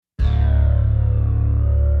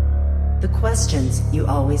questions you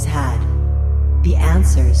always had. The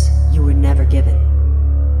answers you were never given.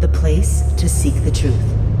 The place to seek the truth.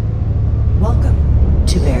 Welcome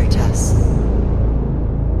to Veritas.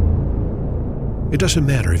 It doesn't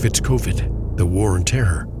matter if it's COVID, the war on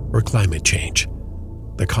terror, or climate change.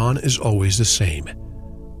 The con is always the same.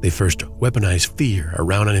 They first weaponize fear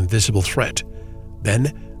around an invisible threat.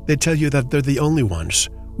 Then they tell you that they're the only ones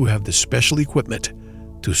who have the special equipment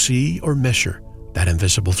to see or measure that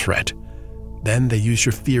invisible threat. Then they use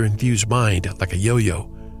your fear-infused mind like a yo-yo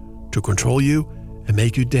to control you and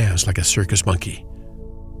make you dance like a circus monkey,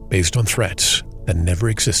 based on threats that never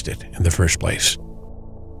existed in the first place.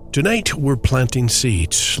 Tonight, we're planting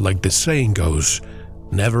seeds. Like the saying goes,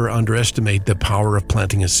 never underestimate the power of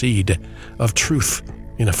planting a seed of truth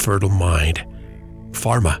in a fertile mind.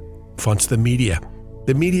 Pharma funds the media.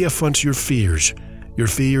 The media funds your fears. Your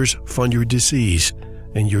fears fund your disease,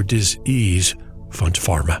 and your disease funds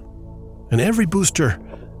pharma. And every booster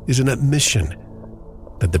is an admission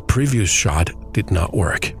that the previous shot did not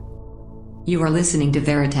work. You are listening to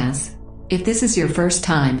Veritas. If this is your first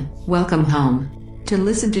time, welcome home. To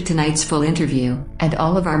listen to tonight's full interview and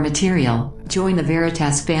all of our material, join the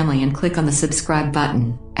Veritas family and click on the subscribe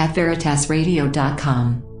button at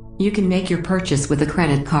veritasradio.com. You can make your purchase with a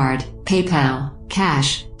credit card, PayPal,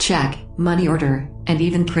 cash, check, money order, and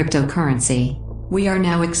even cryptocurrency. We are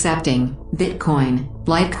now accepting Bitcoin,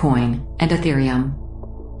 Litecoin, and Ethereum.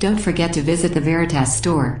 Don't forget to visit the Veritas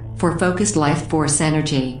store for focused life force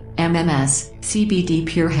energy, MMS, CBD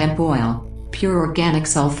pure hemp oil, pure organic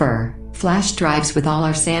sulfur, flash drives with all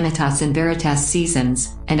our Sanitas and Veritas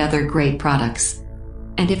seasons, and other great products.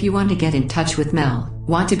 And if you want to get in touch with Mel,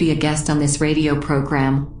 want to be a guest on this radio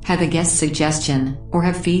program, have a guest suggestion, or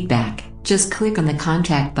have feedback, just click on the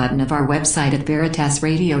contact button of our website at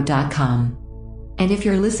veritasradio.com. And if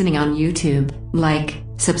you're listening on YouTube, like,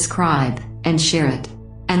 subscribe, and share it.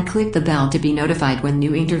 And click the bell to be notified when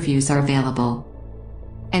new interviews are available.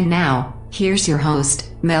 And now, here's your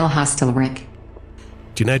host, Mel Hostelrick.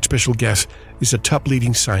 Tonight's special guest is a top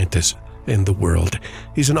leading scientist in the world.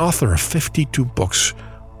 He's an author of 52 books,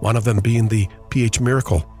 one of them being the pH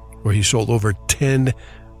Miracle, where he sold over 10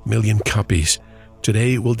 million copies.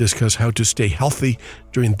 Today, we'll discuss how to stay healthy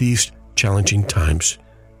during these challenging times.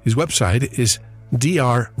 His website is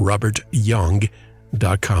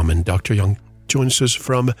drrobertyoung.com, and Dr. Young joins us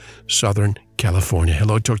from Southern California.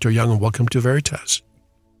 Hello, Dr. Young, and welcome to Veritas.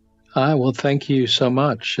 Well, thank you so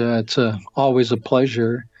much. It's always a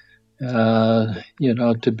pleasure, to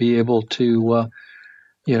be able to,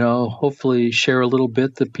 hopefully share a little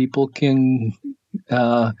bit that people can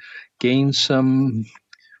gain some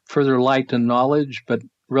further light and knowledge, but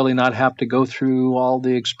really not have to go through all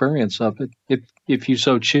the experience of it, if you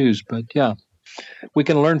so choose. But yeah, we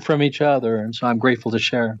can learn from each other, and so I'm grateful to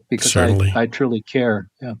share because I truly care.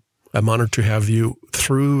 Yeah, I'm honored to have you.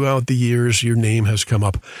 Throughout the years, your name has come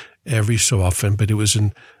up every so often, but it was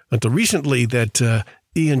until recently that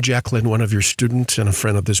Ian Jacklin, one of your students and a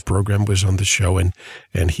friend of this program, was on the show, and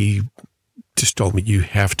he just told me you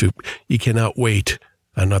cannot wait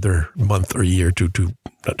another month or year to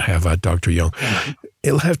have Dr. Young.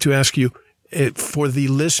 I'll have to ask you, for the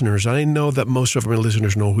listeners, I know that most of my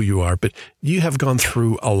listeners know who you are, but you have gone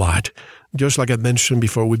through a lot. Just like I mentioned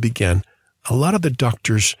before we began, a lot of the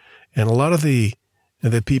doctors and a lot of the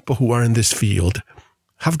people who are in this field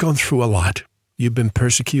have gone through a lot. You've been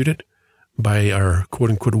persecuted by our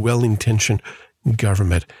quote-unquote well-intentioned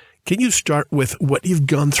government. Can you start with what you've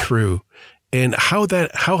gone through and how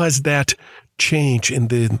has that changed in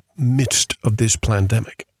the midst of this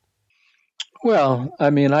pandemic? Well,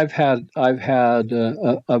 I mean, I've had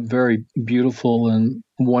a very beautiful and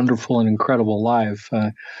wonderful and incredible life.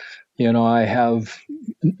 I have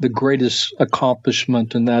the greatest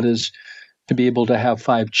accomplishment, and that is to be able to have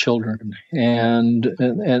 5 children, and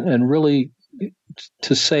really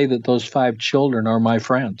to say that those 5 children are my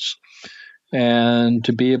friends, and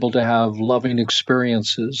to be able to have loving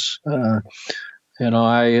experiences. I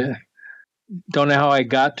don't know how I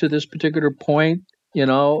got to this particular point.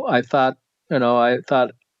 I thought,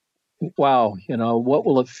 wow, what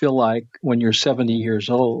will it feel like when you're 70 years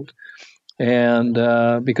old? And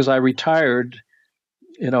because I retired,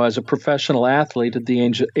 as a professional athlete at the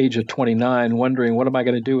age of 29, wondering what am I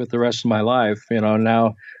going to do with the rest of my life?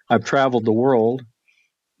 Now I've traveled the world.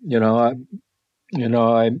 I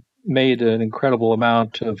made an incredible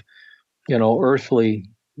amount of, earthly,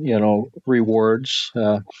 rewards,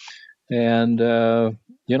 and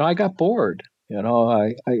I got bored.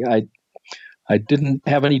 I didn't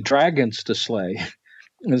have any dragons to slay,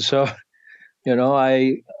 and so,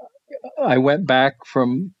 I went back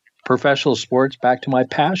from professional sports back to my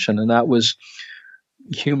passion, and that was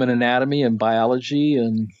human anatomy and biology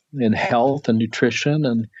and health and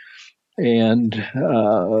nutrition, and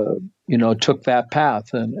took that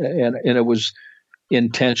path, and it was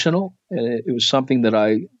intentional, and it was something that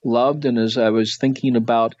I loved. And as I was thinking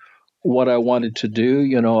about what I wanted to do,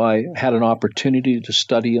 I had an opportunity to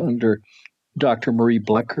study under Dr. Marie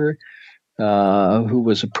Blecker, who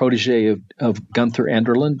was a protege of Gunther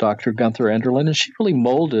Enderlin, Dr. Gunther Enderlin, and she really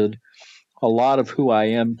molded a lot of who I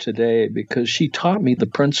am today, because she taught me the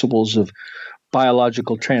principles of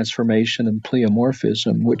biological transformation and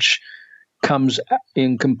pleomorphism, which comes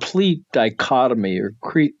in complete dichotomy or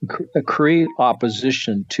create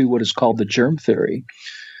opposition to what is called the germ theory.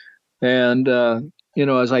 And,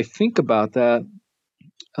 as I think about that,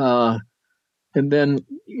 and then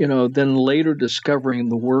later discovering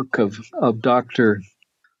the work of Dr.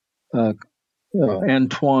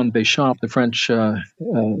 Antoine Béchamp, the French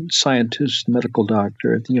scientist, medical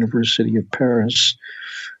doctor at the University of Paris,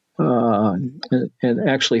 and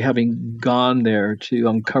actually having gone there to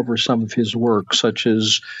uncover some of his work, such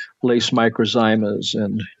as lace microzymas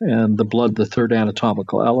and the blood, the third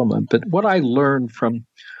anatomical element. But what I learned from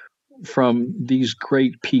these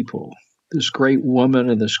great people, this great woman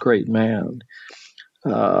and this great man,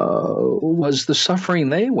 was the suffering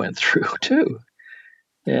they went through too.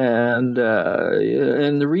 And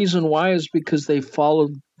the reason why is because they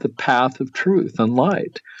followed the path of truth and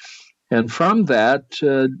light. And from that,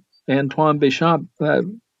 Antoine Béchamp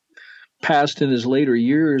passed in his later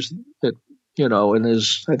years, that in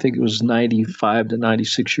his, I think it was 95 to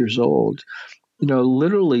 96 years old,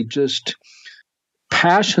 literally just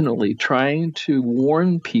passionately trying to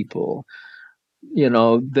warn people,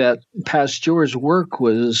 that Pasteur's work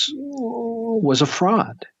was a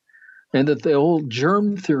fraud, and that the old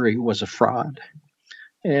germ theory was a fraud.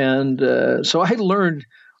 And so I learned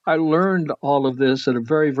all of this at a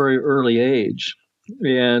very, very early age.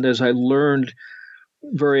 And as I learned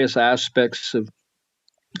various aspects of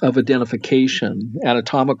identification,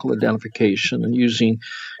 anatomical identification,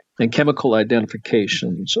 and chemical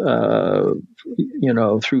identifications,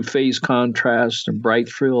 through phase contrast and bright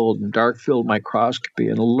field and dark field microscopy,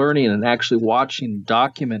 and learning and actually watching and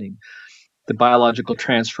documenting the biological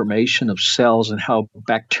transformation of cells, and how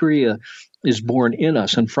bacteria is born in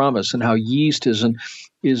us and from us, and how yeast is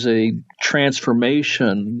a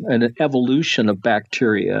transformation and an evolution of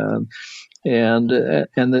bacteria, and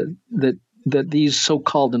that these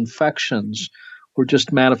so-called infections were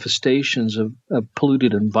just manifestations of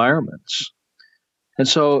polluted environments. And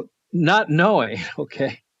so, not knowing,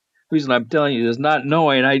 the reason I'm telling you is not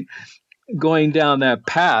knowing, going down that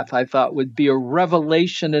path, I thought would be a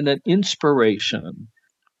revelation and an inspiration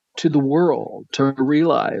to the world to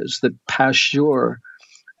realize that Pasteur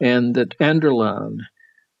and that Enderlin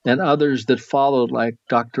and others that followed, like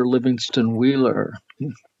Dr. Livingston Wheeler,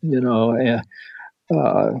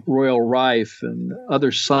 Royal Rife and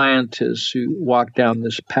other scientists who walked down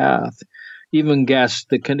this path, even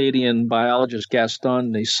the Canadian biologist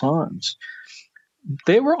Gaston Naissance,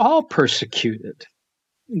 they were all persecuted.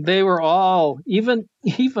 They were all, even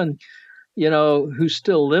who's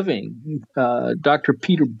still living, Dr.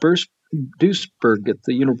 Peter Duisberg at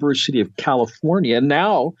the University of California, and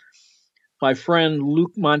now my friend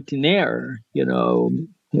Luc Montagnier, it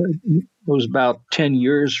was about 10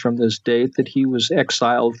 years from this date that he was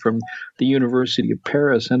exiled from the University of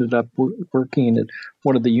Paris, ended up working at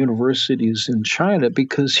one of the universities in China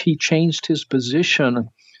because he changed his position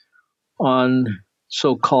on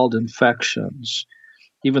so-called infections,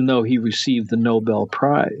 even though he received the Nobel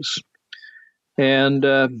Prize. And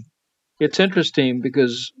it's interesting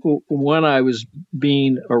because when I was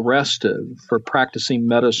being arrested for practicing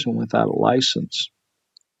medicine without a license,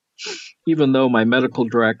 even though my medical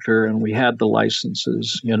director and we had the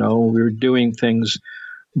licenses, we were doing things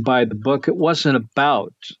by the book, it wasn't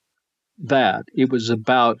about that. It was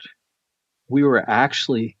about we were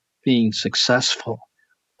actually being successful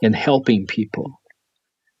in helping people.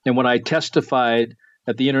 And when I testified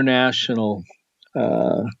at the International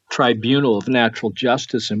Tribunal of Natural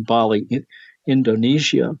Justice in Bali,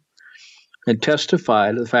 Indonesia, and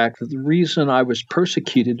testified to the fact that the reason I was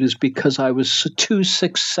persecuted is because I was too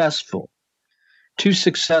successful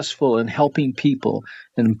in helping people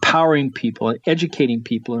and empowering people and educating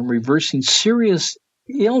people and reversing serious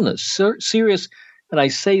illness, serious, and I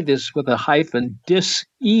say this with a hyphen,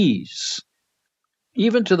 dis-ease,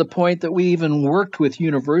 even to the point that we even worked with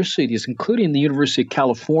universities, including the University of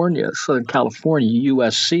California, Southern California,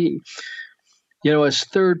 USC, as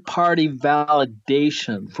third-party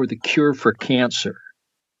validation for the cure for cancer.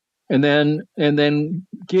 And then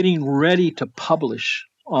getting ready to publish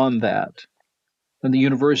on that. And the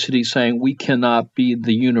university saying, we cannot be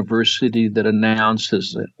the university that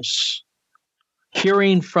announces this.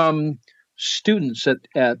 Hearing from students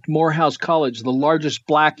at Morehouse College, the largest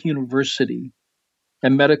Black university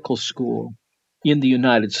and medical school in the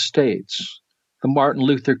United States, the Martin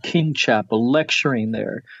Luther King Chapel, lecturing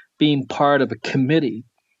there, being part of a committee,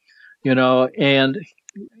 and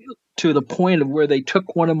to the point of where they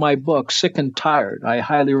took one of my books, Sick and Tired. I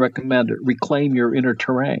highly recommend it, Reclaim Your Inner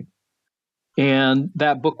Terrain. And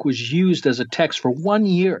that book was used as a text for 1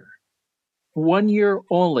 year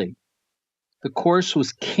only. The course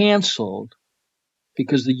was canceled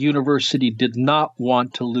because the university did not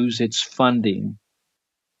want to lose its funding.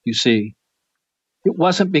 You see, it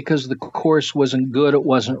wasn't because the course wasn't good, it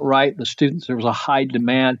wasn't right, the students, there was a high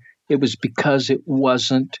demand. It was because it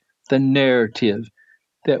wasn't the narrative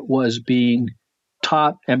that was being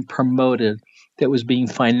taught and promoted, that was being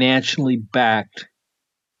financially backed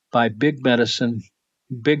by big medicine,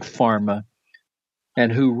 big pharma,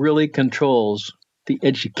 and who really controls the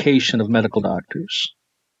education of medical doctors,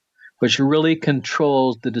 which really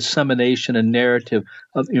controls the dissemination and narrative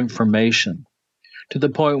of information, to the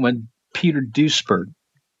point when Peter Duesberg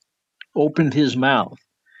opened his mouth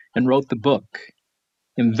and wrote the book,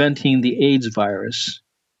 Inventing the AIDS Virus,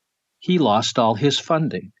 he lost all his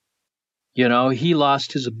funding. He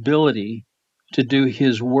lost his ability to do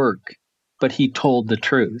his work, but he told the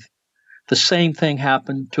truth. The same thing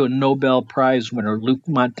happened to a Nobel Prize winner, Luc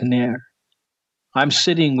Montagnier. I'm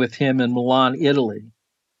sitting with him in Milan, Italy,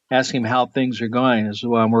 asking him how things are going as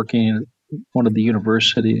well. I'm working at one of the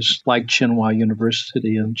universities, like Tsinghua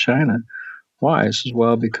University in China. Why? I says,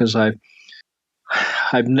 well, because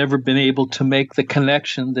I've never been able to make the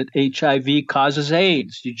connection that HIV causes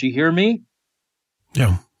AIDS. Did you hear me?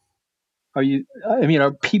 Yeah.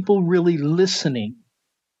 Are people really listening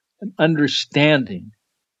and understanding?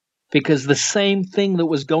 Because the same thing that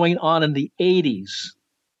was going on in the 80s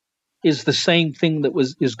is the same thing that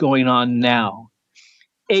is going on now.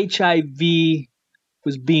 HIV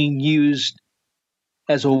was being used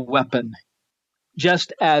as a weapon,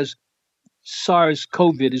 just as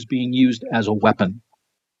SARS-CoV is being used as a weapon.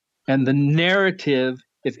 And the narrative,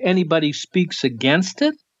 if anybody speaks against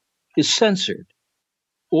it, is censored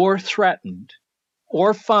or threatened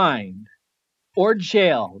or fined or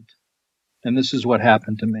jailed. And this is what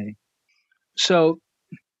happened to me. So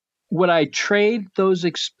would I trade those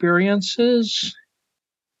experiences?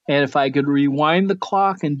 And if I could rewind the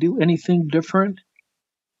clock and do anything different?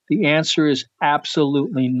 The answer is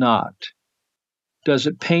absolutely not. Does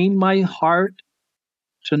it pain my heart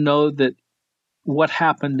to know that what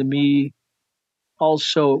happened to me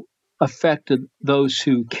also affected those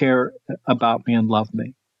who care about me and love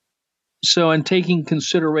me? So in taking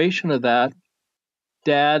consideration of that,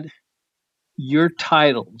 Dad, your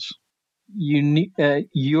titles,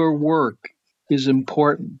 your work is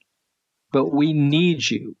important, but we need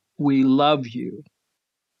you. We love you.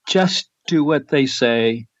 Just do what they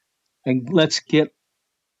say, and let's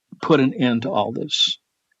put an end to all this.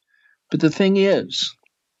 But the thing is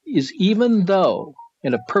even though,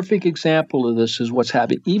 and a perfect example of this is what's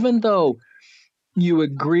happening, even though you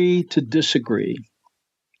agree to disagree,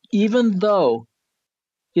 even though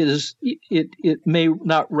it may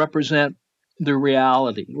not represent the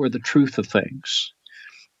reality or the truth of things,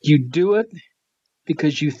 you do it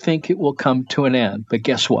because you think it will come to an end. But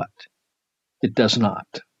guess what? It does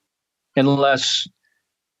not. Unless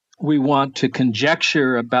we want to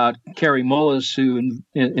conjecture about Kary Mullis, who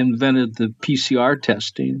invented the PCR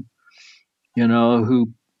testing,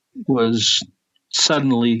 who was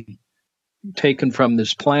suddenly taken from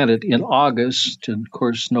this planet in August, and of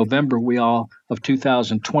course November of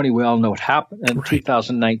 2020, we all know what happened, and right.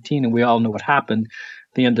 2019, and we all know what happened.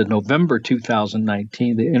 The end of November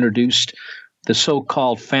 2019, they introduced the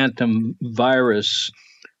so-called phantom virus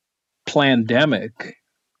pandemic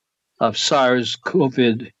of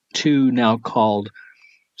SARS-CoV-2, now called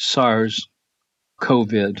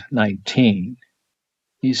SARS-CoV-19.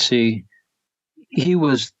 You see, he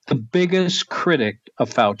was the biggest critic of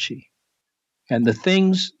Fauci. And the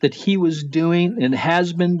things that he was doing and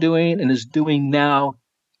has been doing and is doing now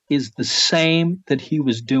is the same that he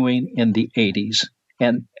was doing in the 80s.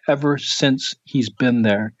 And ever since he's been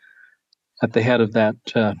there at the head of that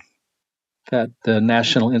the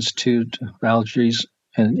National Institute of Allergies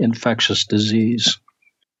and Infectious Disease.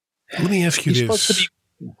 Let me ask you this.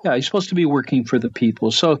 He's supposed to be working for the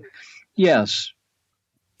people. So, yes.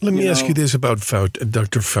 Let me ask you this about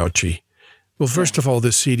Dr. Fauci. Well, first of all, the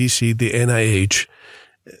CDC, the NIH,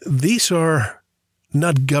 these are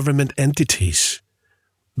not government entities.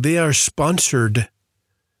 They are sponsored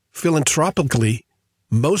philanthropically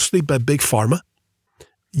mostly by Big Pharma.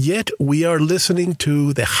 Yet we are listening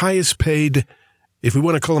to the highest paid, if we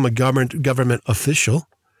want to call him a government official.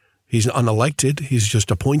 He's unelected. He's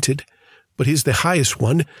just appointed. But he's the highest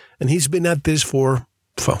one. And he's been at this for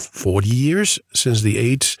 40 years, since the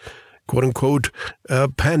AIDS, quote-unquote,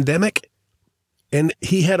 pandemic. And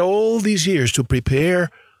he had all these years to prepare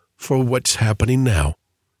for what's happening now.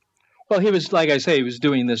 Well, he was, like I say, he was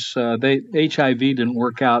doing this. HIV didn't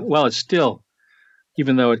work out. Well, it's still,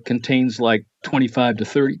 even though it contains like 25 to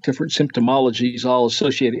 30 different symptomologies, all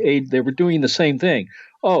associated AIDS, they were doing the same thing.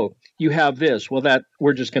 Oh, you have this. Well, that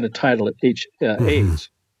we're just going to title it AIDS,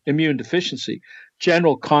 immune deficiency.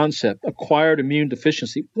 General concept, acquired immune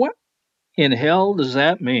deficiency. What in hell does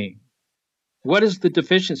that mean? What is the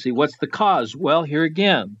deficiency? What's the cause? Well, here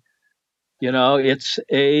again, it's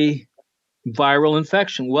a viral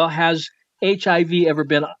infection. Well, has HIV ever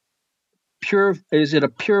been pure? Is it a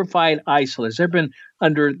purified isolate? Has there been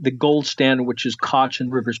under the gold standard, which is Koch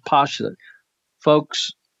and Rivers postulate?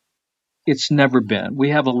 Folks, it's never been. We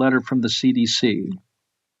have a letter from the CDC.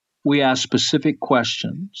 We asked specific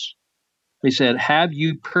questions. They said, have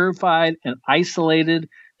you purified and isolated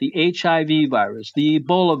the HIV virus, the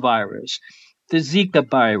Ebola virus, the Zika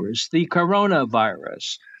virus, the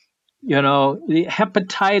coronavirus, the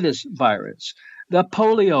hepatitis virus, the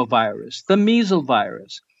polio virus, the measles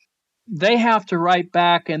virus? They have to write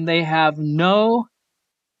back, and they have no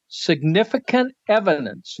significant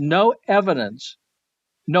evidence, no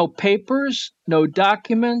papers, no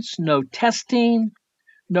documents, no testing,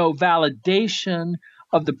 no validation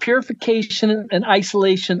of the purification and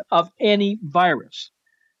isolation of any virus.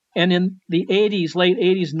 And in the 80s, late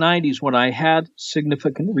 80s, 90s, when I had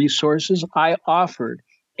significant resources, I offered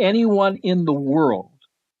anyone in the world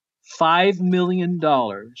 $5 million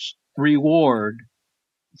reward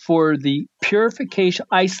for the purification,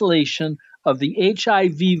 isolation of the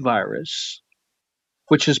HIV virus,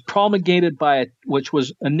 which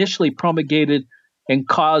was initially promulgated and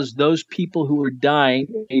caused those people who were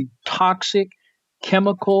dying a toxic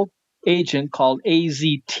chemical agent called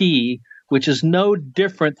AZT, which is no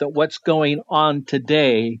different than what's going on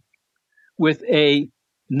today with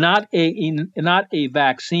not a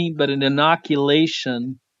vaccine, but an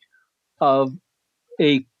inoculation of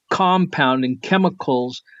a compound and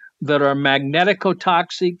chemicals that are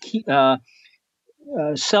magnetotoxic,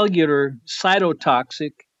 cellular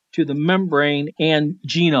cytotoxic to the membrane, and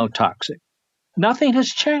genotoxic. Nothing has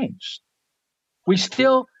changed. We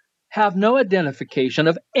still have no identification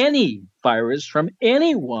of any virus from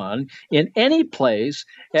anyone in any place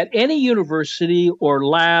at any university or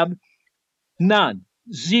lab. None.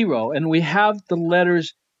 Zero. And we have the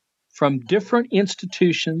letters from different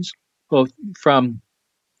institutions, both from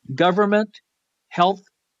government, health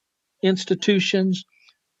institutions,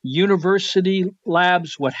 university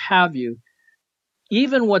labs, what have you.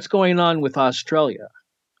 Even what's going on with Australia,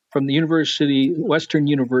 from the Western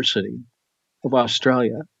University of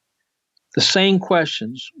Australia, the same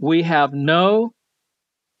questions. We have no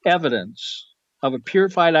evidence of a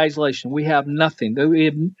purified isolation. We have nothing.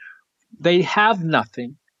 They have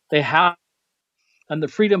nothing. They have on the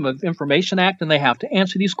Freedom of Information Act, and they have to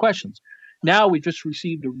answer these questions. Now we just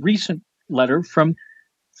received a recent letter from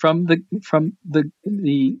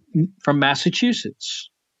Massachusetts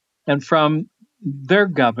and from their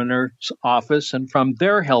governor's office and from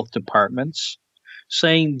their health departments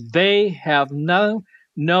saying they have no,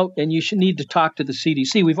 and you should need to talk to the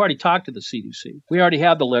CDC. We've already talked to the CDC. We already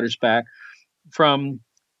have the letters back from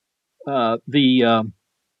the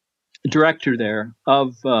director there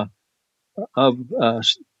of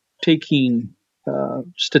taking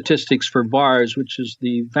statistics for VAERS, which is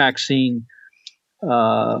the vaccine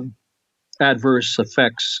adverse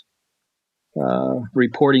effects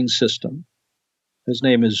reporting system. His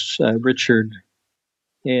name is Richard,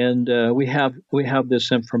 and we have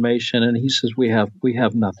this information. And he says we have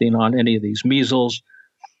nothing on any of these: measles,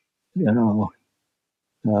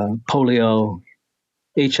 polio,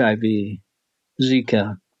 HIV,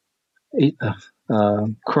 Zika,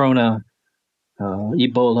 corona,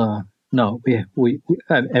 Ebola. No,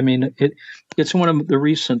 it's one of the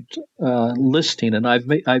recent listing,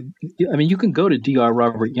 and you can go to Dr.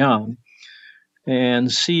 Robert Young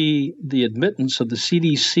and see the admittance of the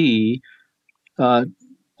CDC,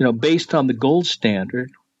 based on the gold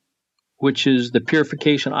standard, which is the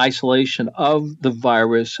purification, isolation of the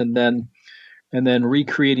virus, and then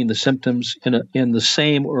recreating the symptoms in the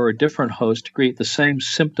same or a different host to create the same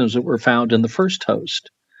symptoms that were found in the first host.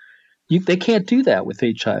 They can't do that with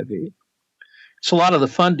HIV. So a lot of the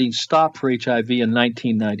funding stopped for HIV in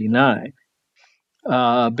 1999.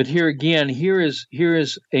 But here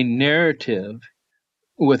is a narrative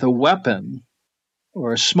with a weapon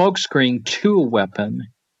or a smokescreen to a weapon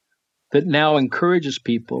that now encourages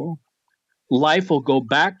people, life will go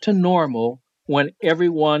back to normal when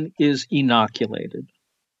everyone is inoculated.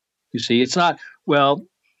 You see, it's not, well,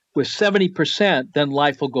 with 70%, then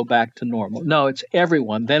life will go back to normal. No, it's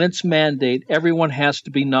everyone. Then it's mandate. Everyone has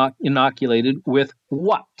to be inoculated with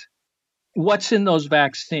what? What's in those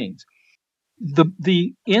vaccines?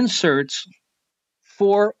 The inserts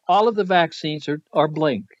for all of the vaccines are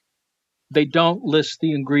blank. They don't list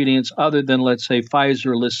the ingredients other than, let's say,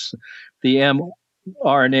 Pfizer lists the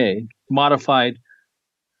mRNA, modified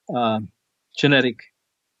genetic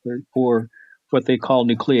or what they call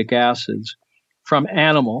nucleic acids, from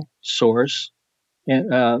animal source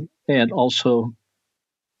and also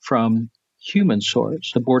from human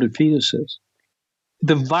source, aborted fetuses.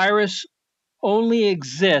 The virus only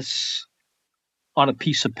exists on a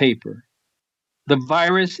piece of paper. The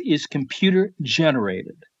virus is computer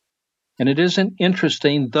generated. And it isn't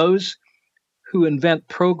interesting, those who invent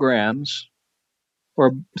programs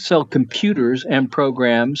or sell computers and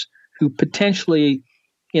programs who potentially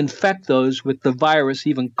infect those with the virus,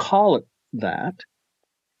 even call it that,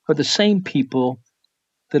 are the same people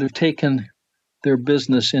that have taken their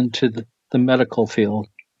business into the medical field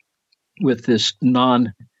with this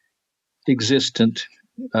non-existent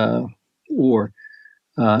or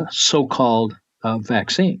so-called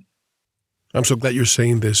vaccine. I'm so glad you're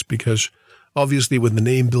saying this because obviously when the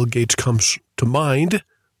name Bill Gates comes to mind,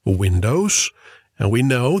 Windows, and we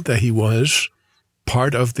know that he was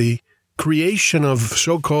part of the creation of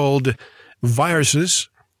so-called viruses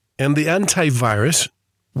and the antivirus.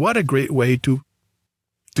 What a great way to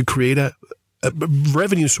create a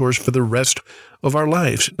revenue source for the rest of our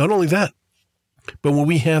lives. Not only that, but when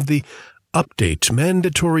we have the updates,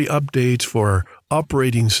 mandatory updates for our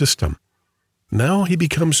operating system, now he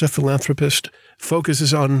becomes a philanthropist,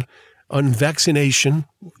 focuses on vaccination.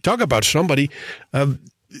 Talk about somebody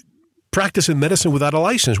practicing medicine without a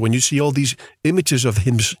license. When you see all these images of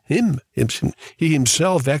he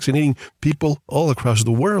himself vaccinating people all across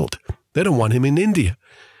the world. They don't want him in India.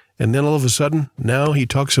 And then all of a sudden, now he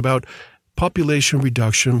talks about population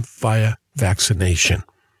reduction via vaccination.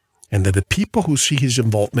 And that the people who see his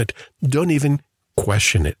involvement don't even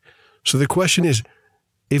question it. So the question is,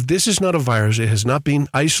 if this is not a virus, it has not been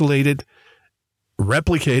isolated,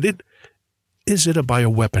 replicated, is it a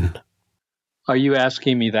bioweapon? Are you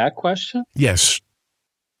asking me that question? Yes.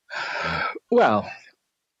 Well,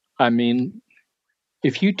 I mean,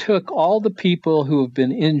 if you took all the people who have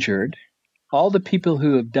been injured, all the people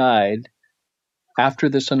who have died after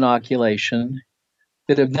this inoculation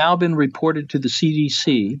that have now been reported to the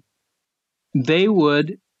CDC, they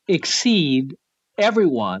would exceed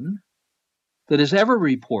everyone that has ever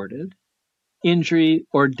reported injury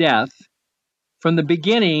or death from the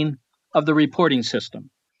beginning of the reporting system.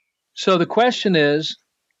 So the question is,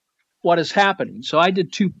 what is happening? So I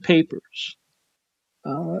did two papers.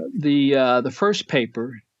 The first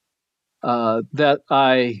paper that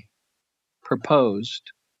I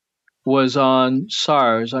proposed was on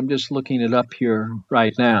SARS. I'm just looking it up here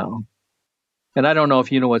right now. And I don't know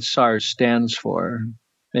if you know what SARS stands for.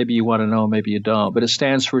 Maybe you want to know, maybe you don't. But it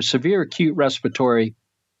stands for Severe Acute Respiratory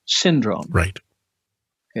Syndrome. Right.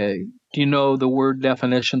 Okay. Do you know the word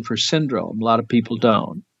definition for syndrome? A lot of people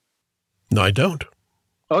don't. No, I don't.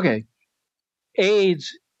 Okay.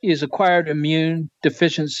 AIDS is acquired immune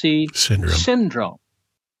deficiency syndrome.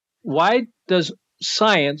 Why does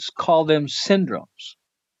science call them syndromes?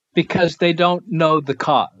 Because they don't know the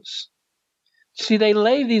cause. See, they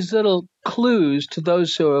lay these little clues to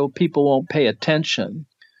those who people won't pay attention,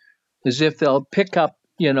 as if they'll pick up,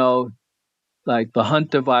 like the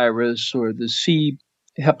hantavirus or the C.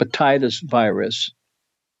 hepatitis virus,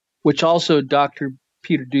 which also Dr.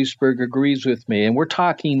 Peter Duesberg agrees with me. And we're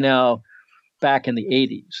talking now back in the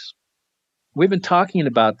 80s. We've been talking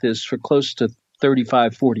about this for close to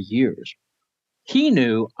 35, 40 years.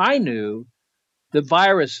 I knew the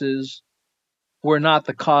viruses were not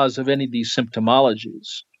the cause of any of these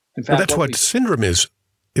symptomologies. In fact, that's what syndrome is.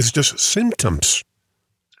 It's just symptoms.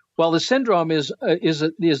 Well, the syndrome is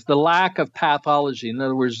the lack of pathology. In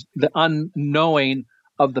other words, the unknowing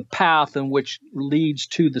of the path in which leads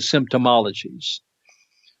to the symptomologies.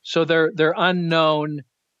 So they're unknown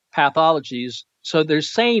pathologies. So they're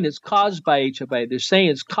saying it's caused by HIV. They're saying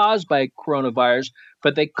it's caused by coronavirus,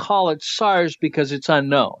 but they call it SARS because it's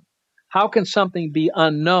unknown. How can something be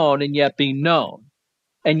unknown and yet be known?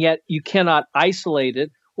 And yet you cannot isolate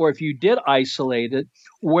it, or if you did isolate it,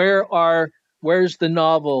 where's the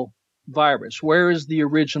novel virus? Where is the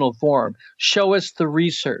original form? Show us the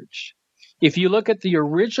research. If you look at the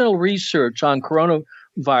original research on coronavirus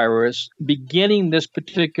virus beginning this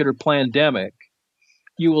particular pandemic,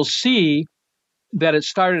 you will see that it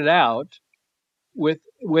started out with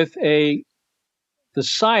the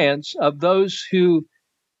science of those who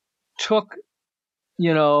took,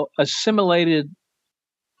 assimilated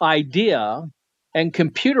idea and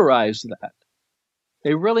computerized that.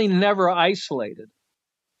 They really never isolated,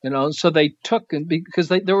 so they took, because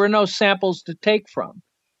there were no samples to take from.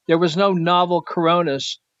 There was no novel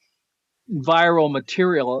coronavirus viral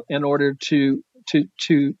material in order to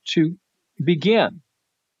begin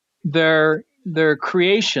their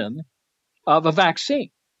creation of a vaccine.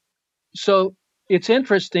 So it's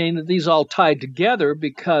interesting that these all tied together,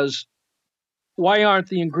 because why aren't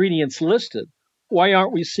the ingredients listed? Why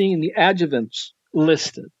aren't we seeing the adjuvants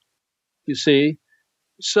listed? You see?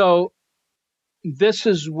 So this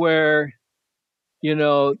is where,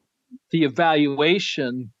 the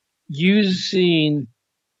evaluation using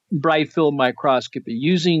bright field microscopy,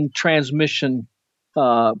 using transmission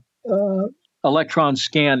electron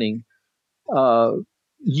scanning,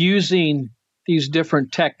 using these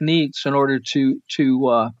different techniques in order to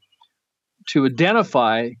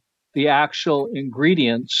identify the actual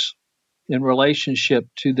ingredients in relationship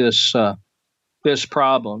to this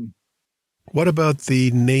problem. What about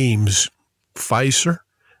the names? Pfizer,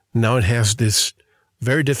 now it has this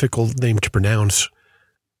very difficult name to pronounce.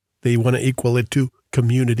 They want to equal it to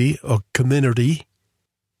community or community.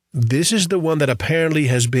 This is the one that apparently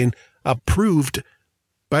has been approved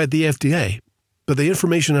by the FDA. But the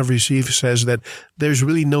information I've received says that there's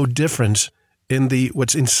really no difference in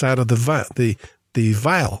what's inside of the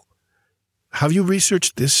vial. Have you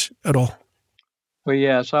researched this at all? Well,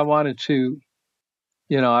 yes, I wanted to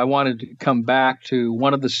come back to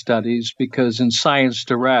one of the studies, because in Science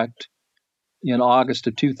Direct in August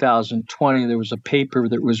of 2020, there was a paper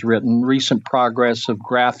that was written, Recent Progress of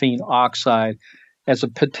Graphene Oxide as a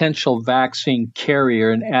Potential Vaccine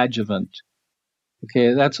Carrier and Adjuvant.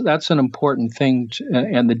 Okay, that's an important thing,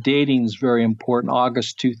 and the dating is very important,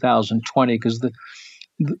 August 2020, because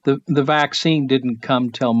the vaccine didn't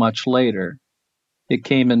come till much later. It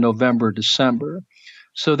came in November, December.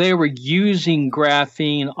 So they were using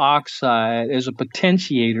graphene oxide as a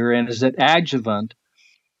potentiator and as an adjuvant,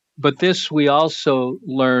 but this we also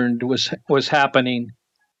learned was happening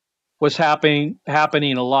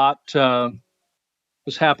a lot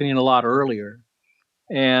earlier,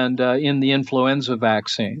 and in the influenza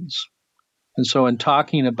vaccines. And so, in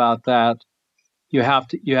talking about that, you have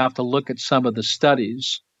to look at some of the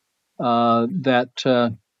studies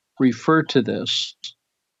that refer to this,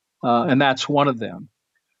 and that's one of them.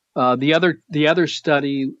 The other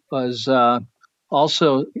study was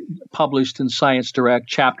also published in Science Direct,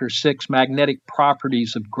 Chapter 6, Magnetic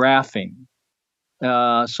Properties of Graphene.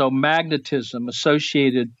 So magnetism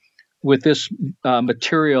associated with this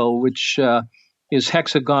material, which is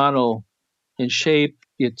hexagonal in shape.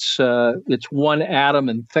 It's one atom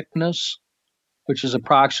in thickness, which is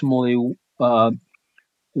approximately 1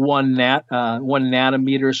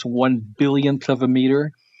 nanometer, so 1 billionth of a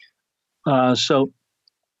meter. So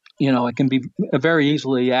it can be very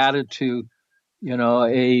easily added to,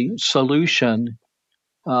 a solution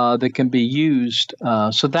that can be used.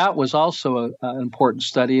 So that was also an important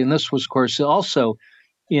study, and this was, of course, also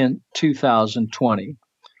in 2020.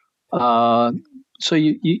 So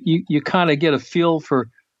you kind of get a feel for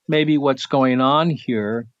maybe what's going on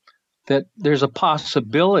here, that there's a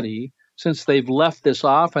possibility, since they've left this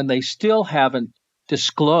off and they still haven't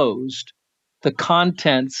disclosed the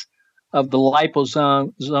contents of the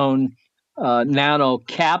liposome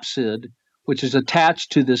nanocapsid, which is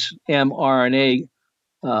attached to this mRNA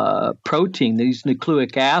protein, these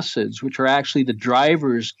nucleic acids, which are actually the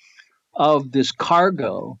drivers of this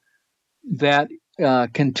cargo that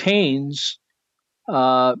contains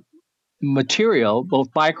material, both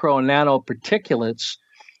micro and nanoparticulates,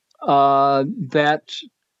 that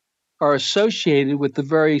are associated with the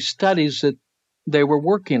very studies that they were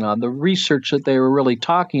working on, the research that they were really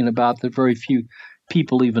talking about, that very few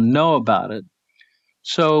people even know about it.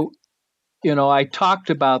 So, I talked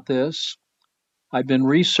about this. I've been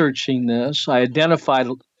researching this. I identified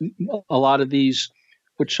a lot of these,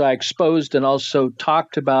 which I exposed and also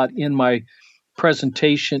talked about in my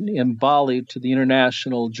presentation in Bali to the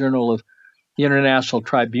International Tribunal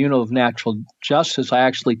of Natural Justice. I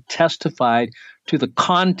actually testified to the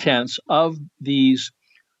contents of these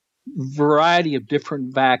variety of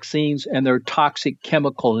different vaccines and their toxic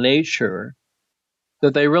chemical nature,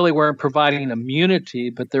 that they really weren't providing immunity,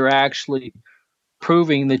 but they're actually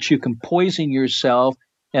proving that you can poison yourself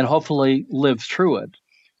and hopefully live through it.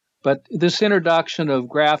 But this introduction of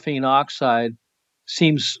graphene oxide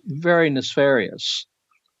seems very nefarious.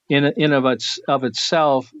 of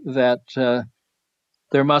itself that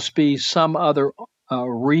there must be some other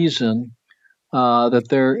reason that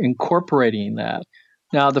they're incorporating that.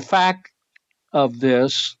 Now, the fact of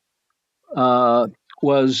this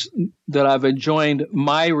was that I've joined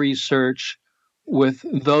my research with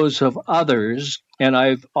those of others, and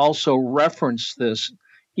I've also referenced this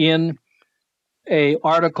in an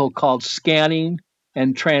article called Scanning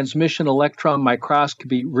and Transmission Electron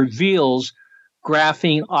Microscopy Reveals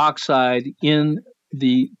Graphene Oxide in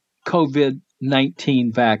the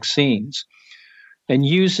COVID-19 Vaccines. And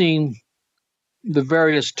using the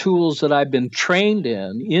various tools that I've been trained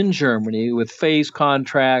in Germany with phase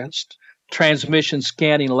contrast, transmission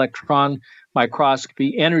scanning, electron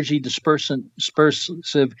microscopy, energy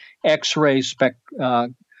dispersive X-ray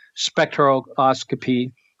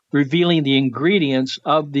spectroscopy, revealing the ingredients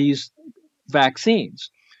of these vaccines.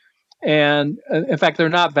 And in fact, they're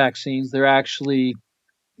not vaccines; they're actually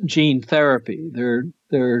gene therapy. They're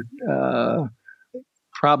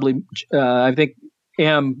probably I think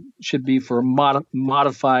M should be for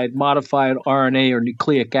modified RNA or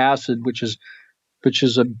nucleic acid, which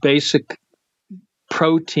is a basic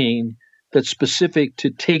protein that's specific to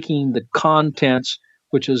taking the contents,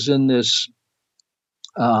 which is in this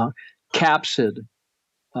capsid,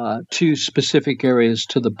 to specific areas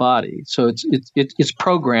to the body. So it's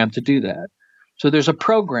programmed to do that. So there's a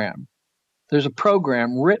program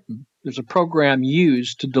written. There's a program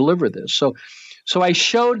used to deliver this. So I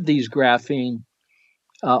showed these graphene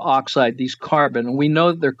oxide, these carbon, and we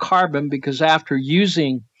know that they're carbon because after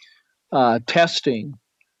using testing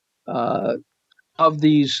of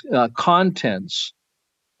these contents,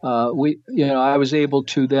 I was able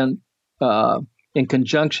to then, in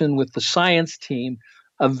conjunction with the science team,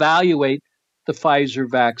 evaluate the Pfizer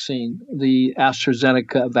vaccine, the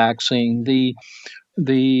AstraZeneca vaccine, the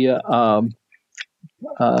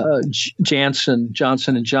Johnson &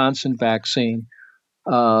 Johnson vaccine,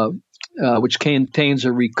 which contains a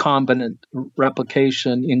recombinant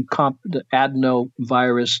replication incompetent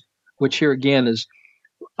adenovirus, which here again is,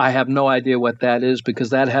 I have no idea what that is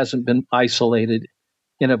because that hasn't been isolated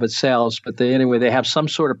in of itself. But they have some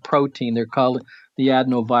sort of protein. They're called the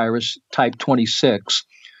adenovirus type 26,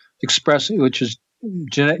 which is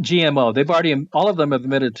GMO. They've already, all of them have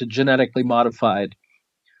admitted to genetically modified,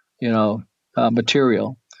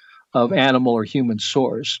 material of animal or human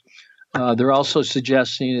source. They're also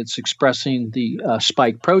suggesting it's expressing the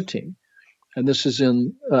spike protein, and this is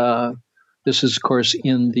of course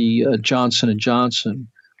in the Johnson & Johnson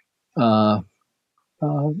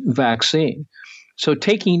vaccine. So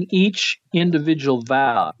taking each individual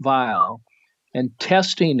vial and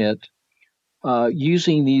testing it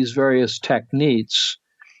using these various techniques,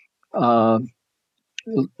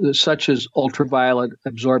 such as ultraviolet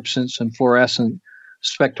absorptions and fluorescent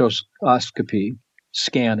spectroscopy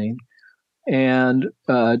scanning, and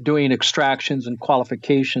doing extractions and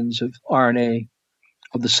qualifications of RNA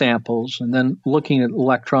of the samples, and then looking at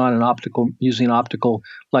using optical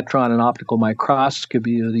electron and optical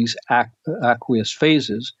microscopy of these aqueous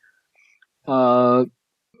phases. What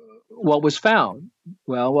was found?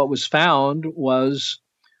 Well, what was found was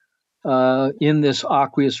in this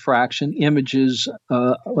aqueous fraction, images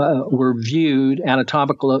were viewed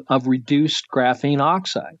anatomical of reduced graphene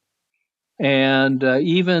oxide. And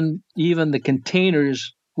even the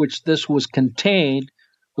containers which this was contained,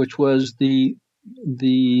 which was the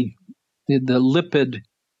lipid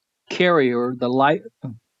carrier, the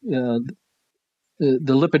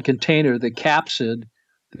lipid container, the capsid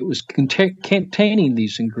that was containing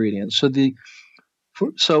these ingredients.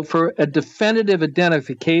 So for a definitive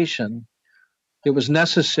identification, it was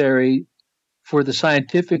necessary for the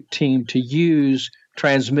scientific team to use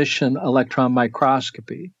transmission electron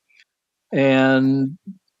microscopy. And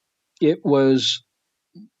it was,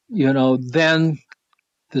 then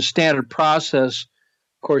the standard process,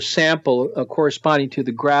 of course, sample corresponding to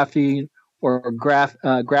the graphene or graphite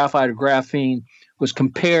or graphene was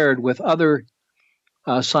compared with other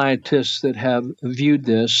scientists that have viewed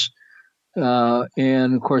this.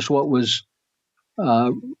 And of course, what was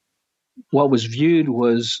viewed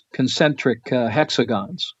was concentric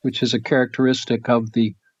hexagons, which is a characteristic of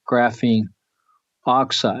the graphene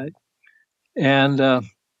oxide. And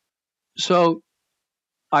so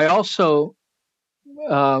I also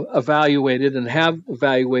evaluated and have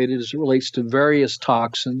evaluated as it relates to various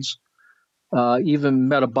toxins, even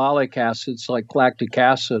metabolic acids like lactic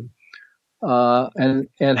acid,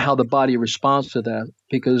 and how the body responds to that.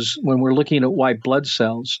 Because when we're looking at white blood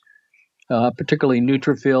cells, particularly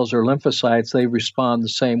neutrophils or lymphocytes, they respond the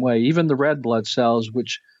same way. Even the red blood cells,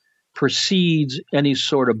 which precedes any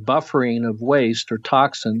sort of buffering of waste or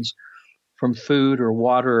toxins from food or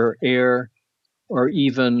water or air or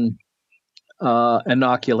even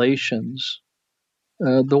inoculations.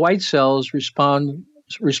 The white cells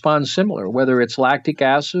respond similar, whether it's lactic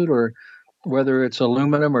acid or whether it's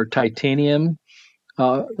aluminum or titanium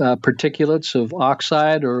particulates of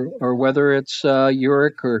oxide, or whether it's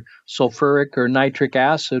uric or sulfuric or nitric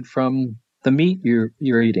acid from the meat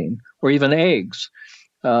you're eating, or even eggs.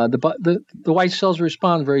 The white cells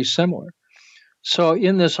respond very similar. So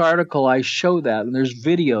in this article, I show that, and there's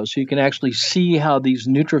videos, so you can actually see how these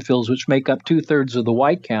neutrophils, which make up 2/3 of the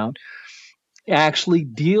white count, actually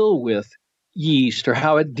deal with yeast, or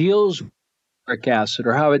how it deals with uric acid,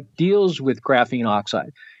 or how it deals with graphene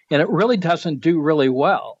oxide. And it really doesn't do really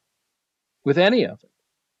well with any of it.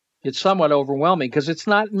 It's somewhat overwhelming because it's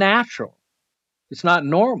not natural. It's not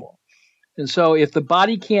normal. And so if the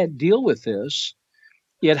body can't deal with this,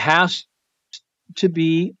 it has to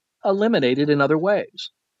be eliminated in other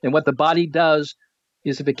ways. And what the body does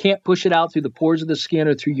is, if it can't push it out through the pores of the skin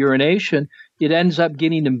or through urination, it ends up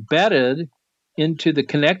getting embedded into the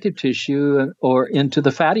connective tissue or into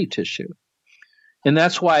the fatty tissue. And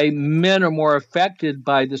that's why men are more affected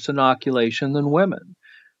by this inoculation than women.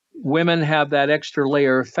 Women have that extra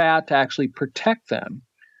layer of fat to actually protect them,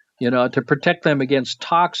 to protect them against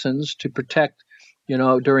toxins, to protect,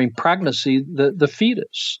 during pregnancy, the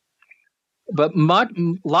fetus. But a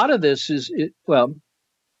lot of this is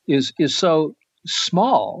so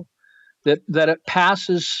small that it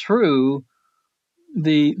passes through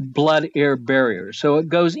the blood-air barrier. So it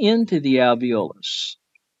goes into the alveolus.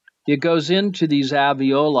 It goes into these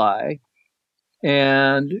alveoli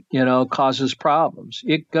and, causes problems.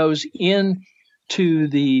 It goes into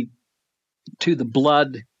the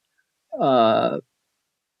blood,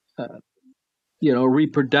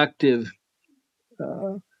 reproductive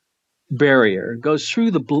barrier. It goes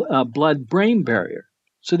through the blood-brain barrier.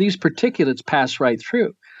 So these particulates pass right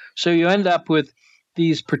through. So you end up with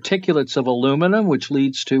these particulates of aluminum, which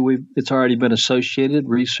leads to, it's already been associated,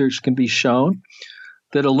 research can be shown,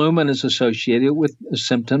 that aluminum is associated with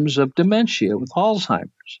symptoms of dementia, with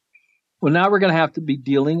Alzheimer's. Well, now we're going to have to be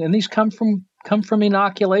dealing, and these come from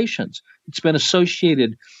inoculations. It's been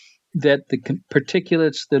associated that the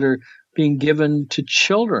particulates that are being given to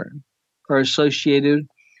children are associated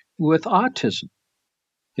with autism,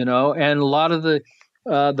 and a lot of the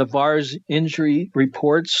VAERS injury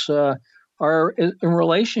reports are in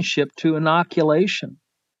relationship to inoculation.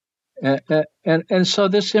 And so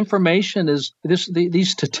this information these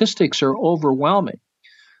statistics are overwhelming.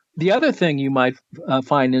 The other thing you might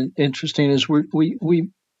find interesting is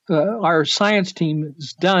our science team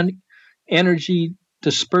has done energy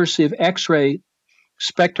dispersive X-ray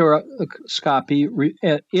spectroscopy.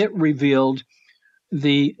 It revealed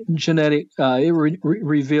the genetic. It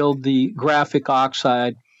revealed the graphic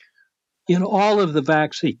oxide in all of the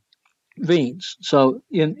vaccines. So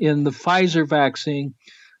in the Pfizer vaccine,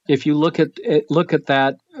 if you look at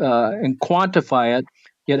that and quantify it,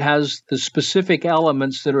 it has the specific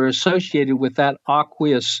elements that are associated with that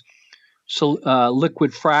aqueous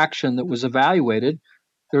liquid fraction that was evaluated.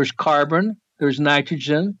 There's carbon, there's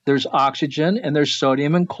nitrogen, there's oxygen, and there's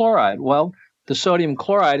sodium and chloride. Well, the sodium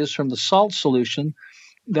chloride is from the salt solution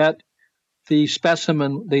that the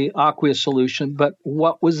specimen, the aqueous solution, but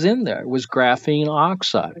what was in there was graphene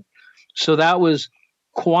oxide. So that was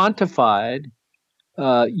quantified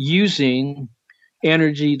using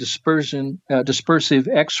energy dispersive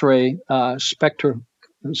X-ray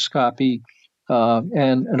spectroscopy,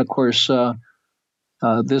 and of course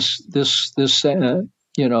this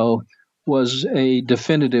was a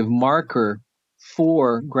definitive marker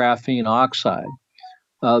for graphene oxide.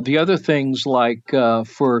 The other things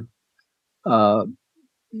were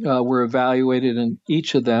evaluated in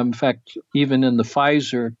each of them. In fact, even in the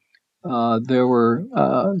Pfizer, there were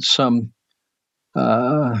some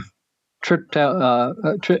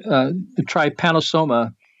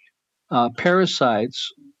trypanosoma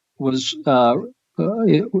parasites was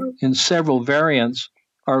in several variants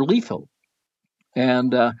are lethal,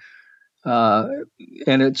 and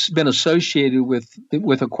it's been associated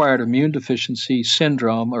with acquired immune deficiency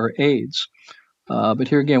syndrome or AIDS. But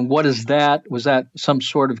here again, what is that? Was that some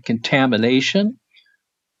sort of contamination,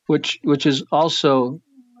 which is also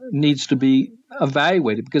needs to be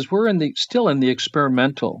evaluated, because we're still in the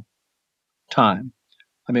experimental time.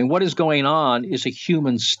 I mean, what is going on is a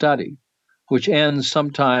human study, which ends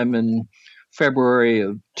sometime in February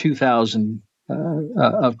of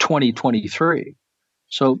 2023.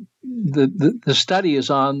 So the study is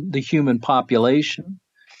on the human population,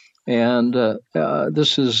 and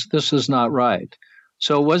this is not right.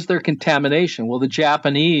 So was there contamination? Well, the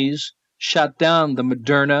Japanese shut down the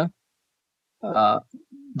Moderna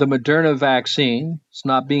vaccine. It's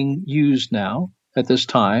not being used now at this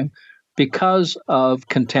time because of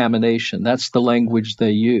contamination. That's the language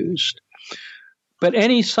they used. But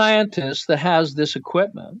any scientist that has this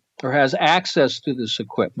equipment or has access to this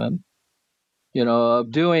equipment,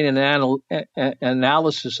 of doing an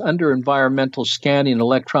analysis under environmental scanning,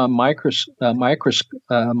 electron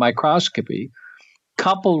microscopy,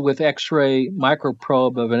 coupled with X-ray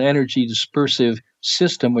microprobe of an energy dispersive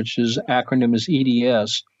system, which is acronym is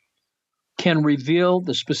EDS, can reveal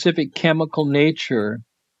the specific chemical nature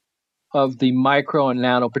of the micro and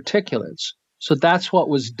nanoparticulates. So that's what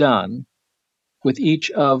was done with each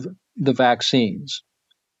of the vaccines.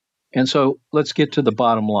 And so let's get to the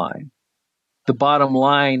bottom line. The bottom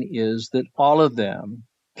line is that all of them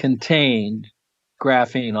contained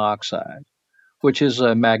graphene oxide, which is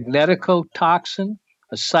a magnetotoxin,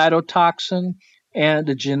 a cytotoxin, and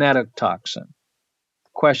a genetic toxin. The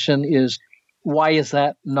question is, why is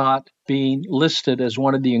that not being listed as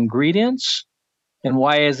one of the ingredients? And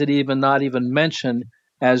why is it not even mentioned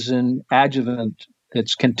as an adjuvant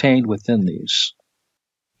that's contained within these?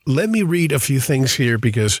 Let me read a few things here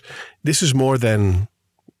because this is more than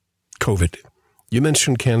COVID. You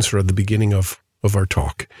mentioned cancer at the beginning of our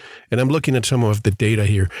talk, and I'm looking at some of the data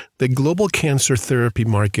here. The global cancer therapy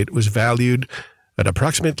market was valued at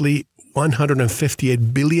approximately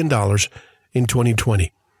 $158 billion in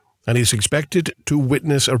 2020, and is expected to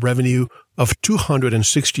witness a revenue of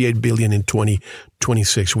 $268 billion in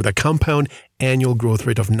 2026, with a compound annual growth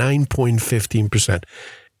rate of 9.15%.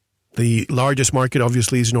 The largest market,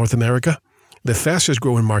 obviously, is North America. The fastest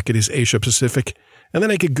growing market is Asia Pacific. And then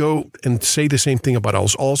I could go and say the same thing about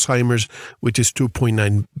Alzheimer's, which is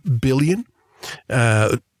 2.9 billion.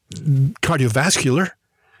 Cardiovascular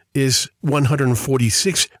is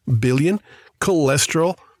 146 billion.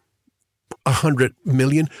 Cholesterol, 100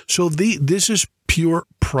 million. So this is pure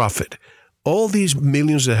profit. All these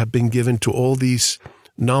millions that have been given to all these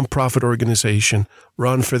nonprofit organizations,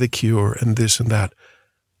 Run for the Cure and this and that,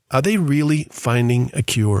 are they really finding a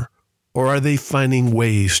cure? Or are they finding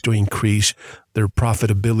ways to increase their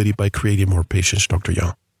profitability by creating more patients, Dr.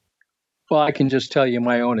 Young? Well, I can just tell you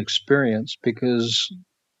my own experience because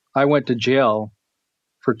I went to jail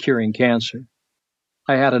for curing cancer.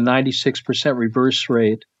 I had a 96% reverse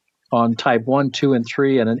rate on type 1, 2, and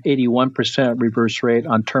 3 and an 81% reverse rate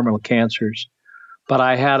on terminal cancers. But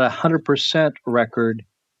I had a 100% record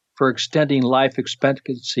for extending life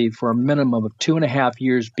expectancy for a minimum of 2.5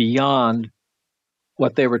 years beyond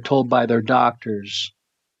what they were told by their doctors,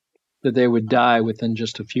 that they would die within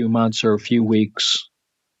just a few months or a few weeks.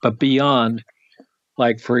 But beyond,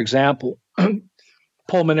 like, for example,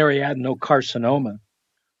 pulmonary adenocarcinoma,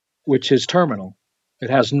 which is terminal. It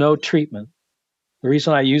has no treatment. The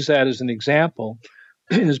reason I use that as an example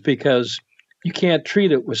is because you can't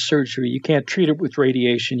treat it with surgery. You can't treat it with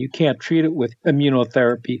radiation. You can't treat it with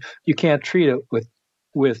immunotherapy. You can't treat it with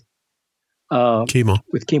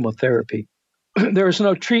chemotherapy. There is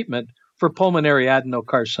no treatment for pulmonary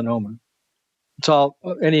adenocarcinoma.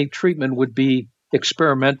 Any treatment would be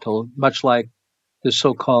experimental, much like the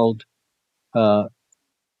so-called, corona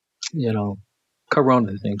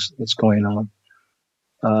things that's going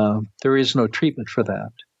on. There is no treatment for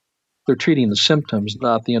that. They're treating the symptoms,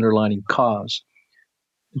 not the underlying cause.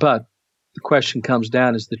 But the question comes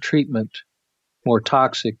down, is the treatment more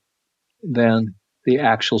toxic than the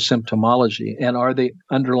actual symptomology? And are they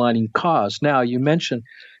underlying cause? Now, you mentioned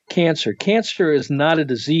cancer. Cancer is not a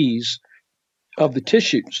disease of the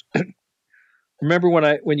tissues. Remember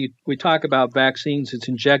when we talk about vaccines, it's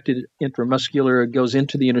injected intramuscular, it goes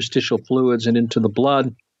into the interstitial fluids and into the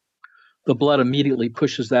blood. The blood immediately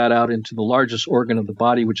pushes that out into the largest organ of the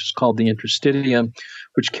body, which is called the interstitium,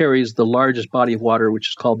 which carries the largest body of water, which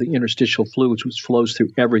is called the interstitial fluids, which flows through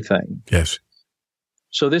everything. Yes.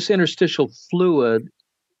 So this interstitial fluid,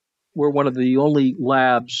 we're one of the only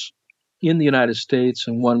labs in the United States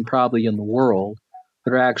and one probably in the world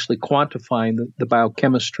that are actually quantifying the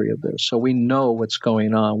biochemistry of this. So we know what's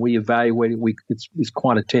going on. We evaluate it. It's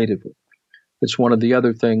quantitative. It's one of the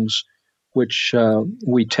other things which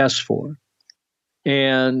we test for.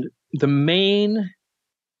 And the main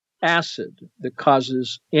acid that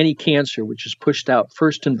causes any cancer, which is pushed out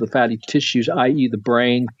first into the fatty tissues, i.e. the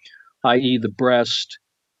brain, i.e. the breast,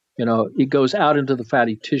 it goes out into the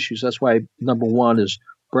fatty tissues. That's why number one is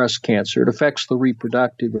breast cancer. It affects the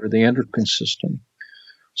reproductive or the endocrine system.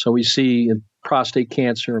 So we see in prostate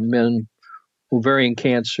cancer in men, ovarian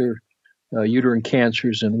cancer, uterine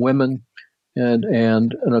cancers in women,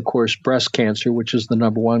 and of course breast cancer, which is the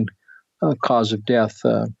number one cause of death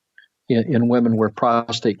in women with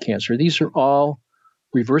prostate cancer. These are all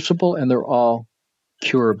reversible and they're all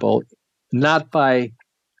curable, not by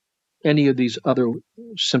any of these other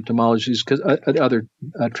symptomologies, because other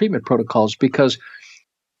treatment protocols. Because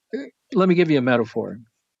let me give you a metaphor.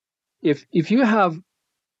 If you have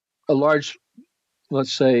a large,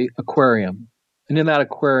 let's say, aquarium, and in that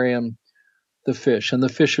aquarium, the fish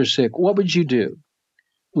are sick, what would you do?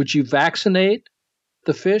 Would you vaccinate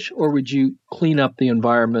the fish, or would you clean up the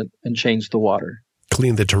environment and change the water?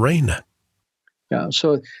 Clean the terrain. Yeah,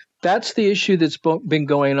 so that's the issue that's been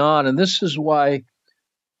going on, and this is why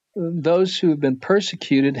those who have been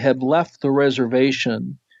persecuted have left the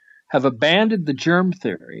reservation, have abandoned the germ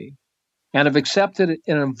theory, and have accepted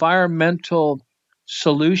an environmental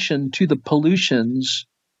solution to the pollutions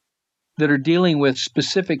that are dealing with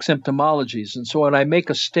specific symptomologies. And so when I make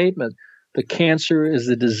a statement that cancer is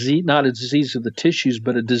a disease, not a disease of the tissues,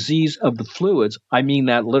 but a disease of the fluids, I mean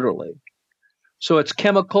that literally. So it's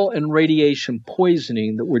chemical and radiation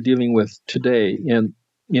poisoning that we're dealing with today in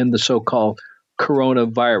the so-called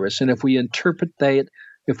coronavirus. And if we interpret that,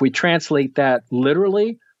 if we translate that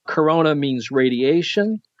literally, corona means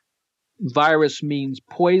radiation, virus means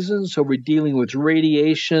poison, so we're dealing with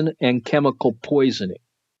radiation and chemical poisoning.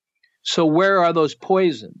 So where are those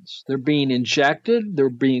poisons? They're being injected, they're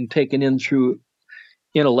being taken in through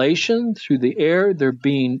inhalation, through the air, they're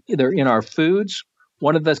in our foods.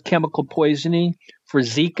 One of the chemical poisoning for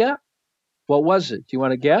Zika, what was it? Do you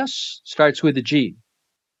want to guess? Starts with a G.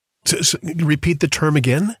 So repeat the term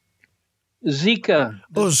again? Zika.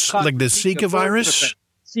 Like the Zika virus?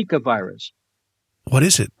 Zika virus. What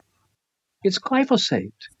is it? It's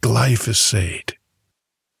glyphosate. Glyphosate.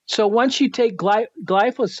 So once you take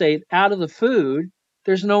glyphosate out of the food,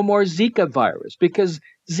 there's no more Zika virus, because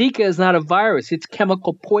Zika is not a virus, it's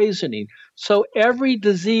chemical poisoning. So every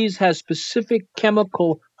disease has specific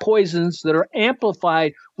chemical poisons that are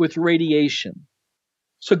amplified with radiation.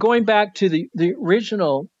 So going back to the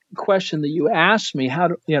original question that you asked me,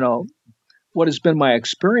 what has been my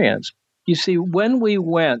experience? You see, when we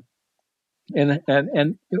went and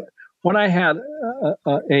when I had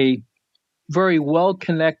a very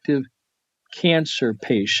well-connected cancer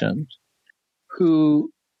patient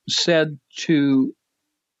who said to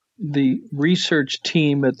the research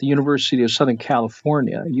team at the University of Southern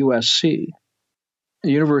California, USC,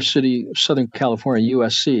 the University of Southern California,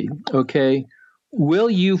 USC, okay, will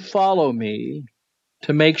you follow me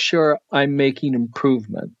to make sure I'm making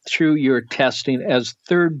improvement through your testing as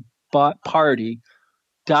third-party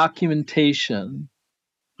documentation,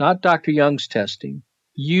 not Dr. Young's testing.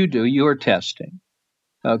 You do your testing.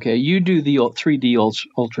 Okay, you do the 3D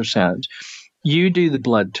ultrasounds. You do the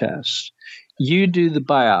blood tests. You do the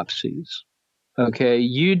biopsies. Okay,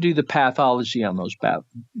 you do the pathology on those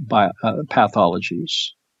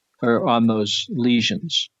pathologies or on those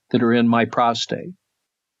lesions that are in my prostate.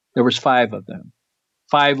 There was 5 of them,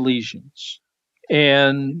 5 lesions,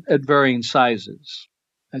 and at varying sizes.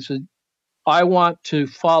 I said, I want to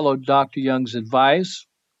follow Dr. Young's advice,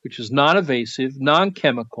 which is non-invasive,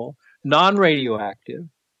 non-chemical, non-radioactive,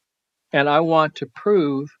 and I want to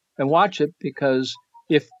prove and watch it, because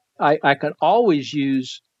if I can always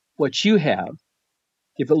use what you have,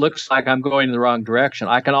 if it looks like I'm going in the wrong direction,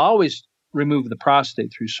 I can always remove the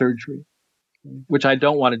prostate through surgery, which I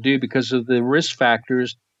don't want to do because of the risk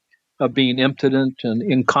factors of being impotent and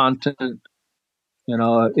incontinent,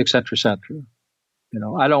 et cetera, et cetera.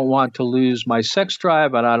 I don't want to lose my sex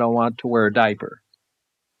drive, and I don't want to wear a diaper.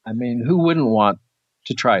 I mean, who wouldn't want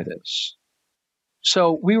to try this?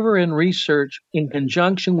 So we were in research in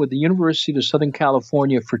conjunction with the University of Southern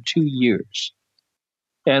California for 2 years.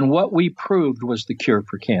 And what we proved was the cure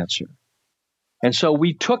for cancer. And so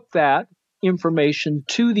we took that information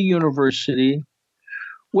to the university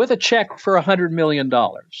with a check for $100 million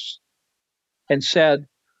and said,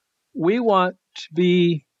 we want to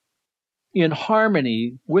be in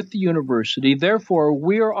harmony with the university. Therefore,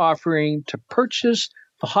 we are offering to purchase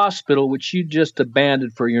the hospital, which you just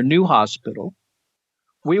abandoned for your new hospital.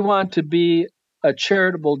 We want to be a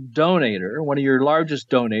charitable donator, one of your largest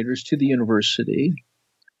donators to the university.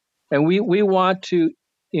 And we want to,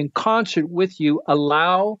 in concert with you,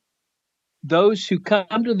 allow those who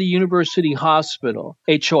come to the university hospital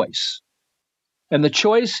a choice. And the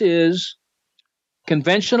choice is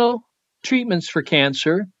conventional treatments for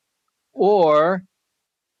cancer or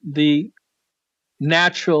the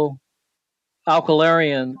natural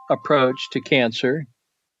alkalarian approach to cancer,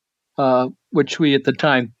 which we at the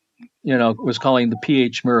time, was calling the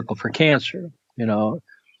pH miracle for cancer.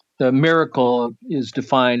 The miracle is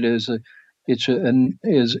defined as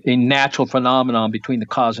is a natural phenomenon between the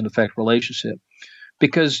cause and effect relationship.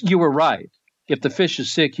 Because you were right. If the fish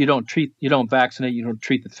is sick, you don't vaccinate, you don't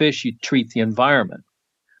treat the fish, you treat the environment.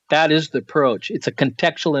 That is the approach. It's a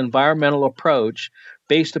contextual environmental approach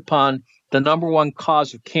based upon the number one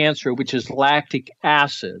cause of cancer, which is lactic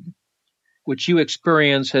acid, which you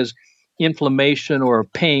experience as inflammation or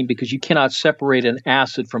pain because you cannot separate an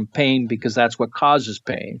acid from pain because that's what causes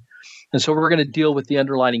pain. And so we're going to deal with the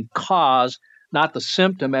underlying cause, not the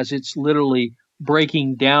symptom, as it's literally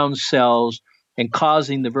breaking down cells and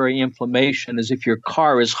causing the very inflammation, as if your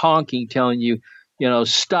car is honking, telling you,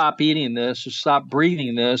 stop eating this or stop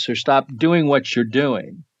breathing this or stop doing what you're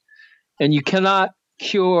doing. And you cannot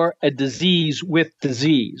cure a disease with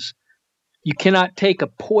disease. You cannot take a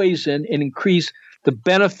poison and increase the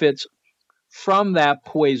benefits from that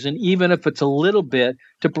poison, even if it's a little bit,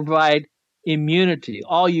 to provide immunity.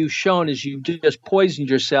 All you've shown is you've just poisoned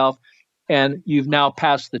yourself and you've now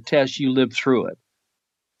passed the test, you lived through it,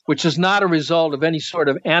 which is not a result of any sort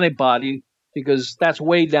of antibody because that's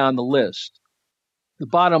way down the list. The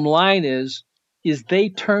bottom line is they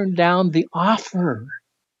turned down the offer.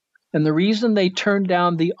 And the reason they turned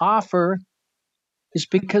down the offer is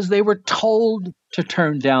because they were told to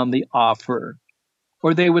turn down the offer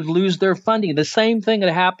or they would lose their funding. The same thing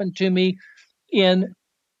that happened to me in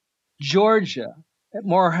Georgia at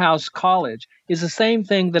Morehouse College is the same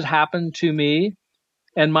thing that happened to me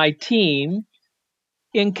and my team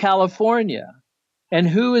in California. And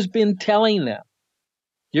who has been telling them?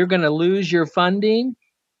 You're going to lose your funding,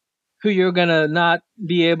 who you're going to not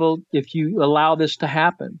be able if you allow this to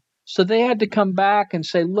happen. So they had to come back and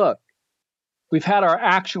say, look, we've had our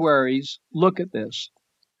actuaries look at this.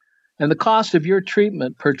 And the cost of your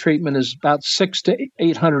treatment per treatment is about $600 to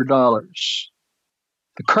 $800.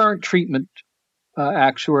 The current treatment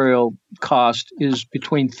actuarial cost is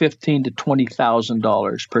between $15,000 to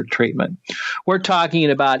 $20,000 per treatment. We're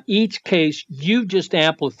talking about each case, you've just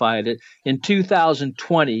amplified it in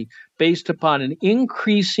 2020 based upon an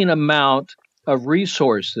increasing amount of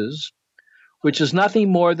resources, which is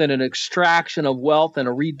nothing more than an extraction of wealth and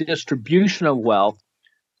a redistribution of wealth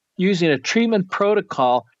using a treatment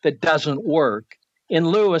protocol that doesn't work. In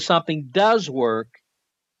lieu of something does work,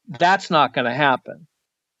 that's not going to happen.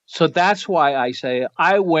 So that's why I say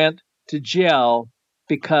I went to jail,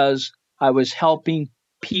 because I was helping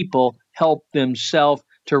people help themselves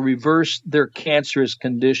to reverse their cancerous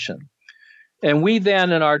condition. And we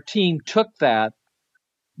then in our team took that,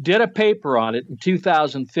 did a paper on it in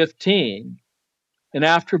 2015. And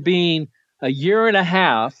after being a year and a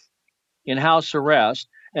half in house arrest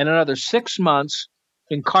and another 6 months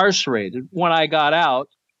incarcerated, when I got out,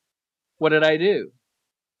 what did I do?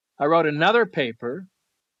 I wrote another paper,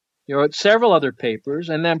 wrote several other papers,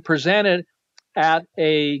 and then presented at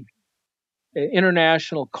an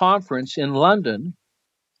international conference in London,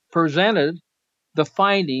 presented the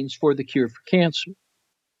findings for the cure for cancer.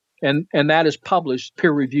 And that is published,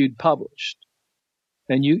 peer-reviewed, published.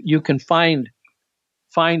 And you can find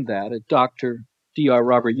that at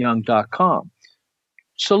drrobertyoung.com.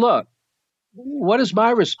 So look, what is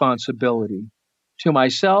my responsibility to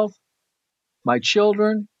myself, my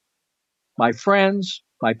children, my friends,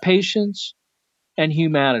 my patients, and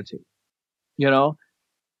humanity?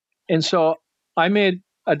 And so I made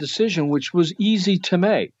a decision which was easy to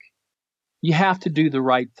make. You have to do the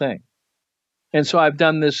right thing. And so I've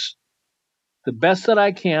done this the best that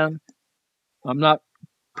I can. I'm not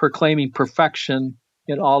proclaiming perfection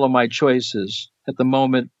in all of my choices at the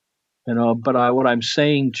moment, but what I'm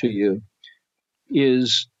saying to you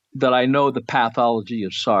is that I know the pathology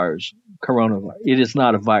of SARS coronavirus. It is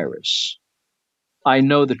not a virus. I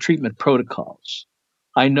know the treatment protocols.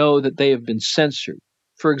 I know that they have been censored.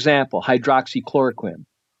 For example, hydroxychloroquine.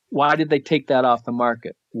 Why did they take that off the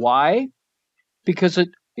market? Why? Because it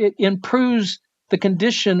improves the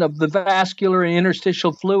condition of the vascular and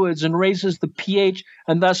interstitial fluids and raises the pH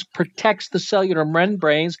and thus protects the cellular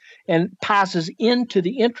membranes and passes into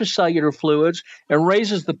the intracellular fluids and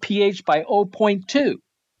raises the pH by 0.2.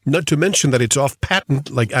 Not to mention that it's off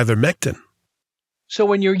patent like ivermectin. So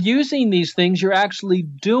when you're using these things, you're actually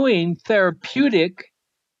doing therapeutic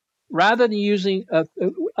rather than using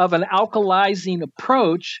of an alkalizing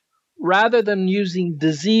approach, rather than using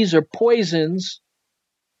disease or poisons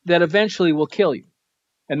that eventually will kill you.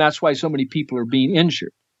 And that's why so many people are being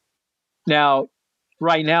injured. Now,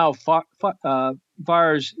 right now,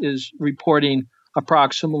 VAERS is reporting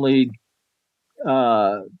approximately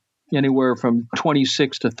anywhere from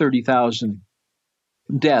 26 to 30,000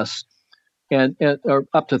 deaths, or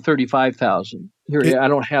up to 35,000. Here, I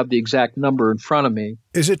don't have the exact number in front of me.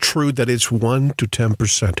 Is it true that it's 1 to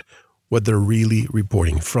 10% what they're really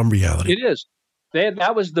reporting from reality. It is.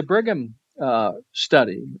 That was the Brigham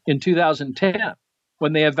study in 2010.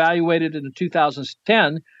 When they evaluated it in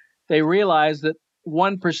 2010, they realized that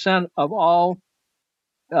 1% of all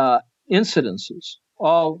incidences,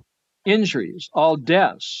 all injuries, all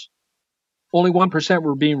deaths, only 1%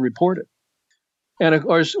 were being reported. And of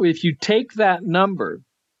course, if you take that number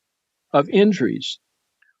of injuries,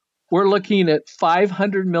 we're looking at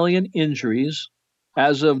 500 million injuries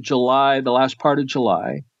as of July, the last part of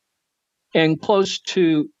July, and close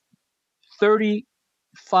to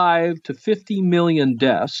 35 to 50 million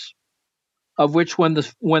deaths, of which when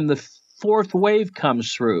the fourth wave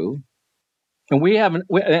comes through, and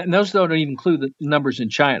and those don't even include the numbers in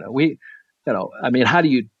China. How do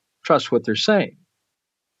you trust what they're saying?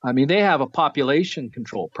 I mean, they have a population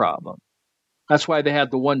control problem. That's why they had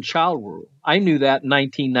the one-child rule. I knew that in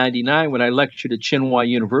 1999 when I lectured at Tsinghua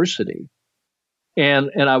University. And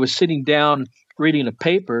I was sitting down reading a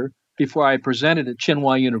paper before I presented at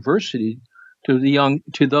Tsinghua University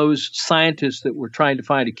to those scientists that were trying to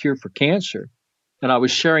find a cure for cancer. And I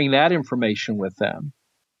was sharing that information with them.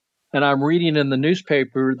 And I'm reading in the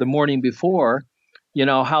newspaper the morning before,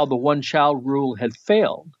 how the one-child rule had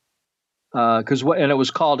failed. And it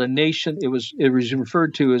was called a nation. It was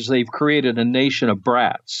referred to as they've created a nation of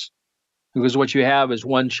brats, because what you have is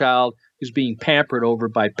one child who's being pampered over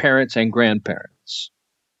by parents and grandparents.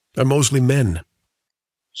 They're mostly men.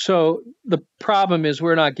 So the problem is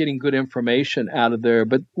we're not getting good information out of there,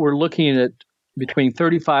 but we're looking at between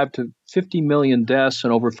 35 to 50 million deaths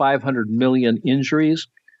and over 500 million injuries.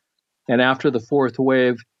 And after the fourth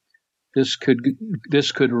wave, this could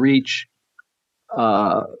reach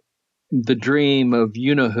the dream of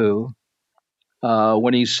you-know-who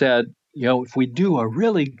when he said, if we do a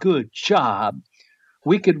really good job,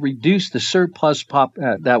 we could reduce the surplus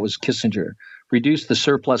that was Kissinger, reduce the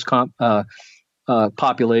surplus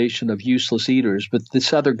population of useless eaters. But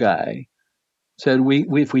this other guy said,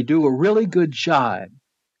 if we do a really good job,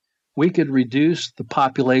 we could reduce the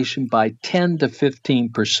population by 10 to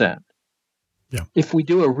 15%. Yeah. If we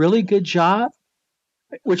do a really good job,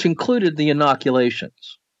 which included the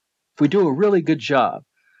inoculations, if we do a really good job,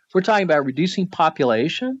 we're talking about reducing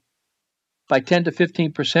population by 10 to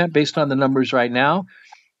 15% based on the numbers right now.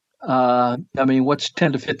 What's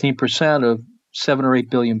 10 to 15% of 7 or 8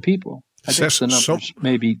 billion people? I think the numbers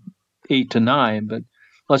maybe 8 to 9, but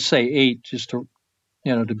let's say 8 just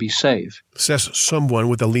to be safe. Says someone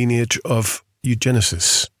with a lineage of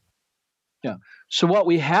eugenicists. Yeah. So what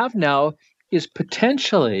we have now is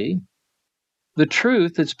potentially the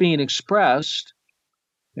truth that's being expressed,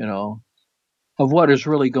 of what is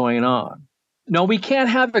really going on. No, we can't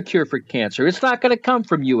have a cure for cancer. It's not going to come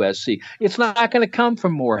from USC. It's not going to come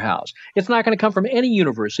from Morehouse. It's not going to come from any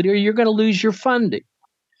university, or you're going to lose your funding.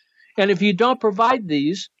 And if you don't provide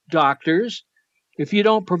these doctors, if you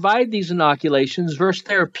don't provide these inoculations versus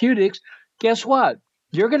therapeutics, guess what?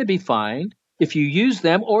 You're going to be fined if you use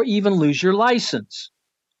them or even lose your license.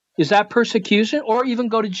 Is that persecution or even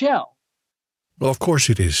go to jail? Well, of course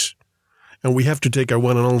it is. And we have to take our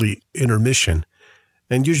one and only intermission.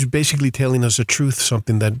 And you're basically telling us the truth,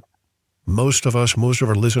 something that most of our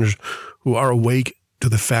listeners who are awake to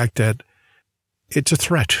the fact that it's a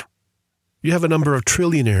threat. You have a number of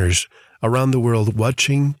trillionaires around the world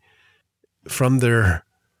watching from their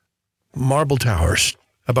marble towers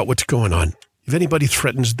about what's going on. If anybody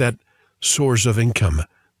threatens that source of income,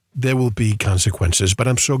 there will be consequences. But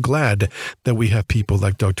I'm so glad that we have people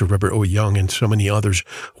like Dr. Robert O. Young and so many others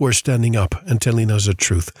who are standing up and telling us the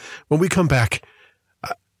truth. When we come back,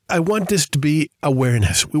 I want this to be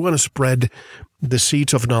awareness. We want to spread the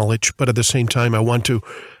seeds of knowledge, but at the same time,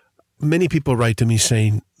 many people write to me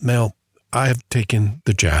saying, Mel, I have taken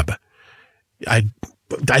the jab. I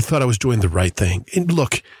thought I was doing the right thing. And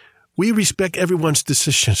look, we respect everyone's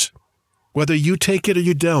decisions, whether you take it or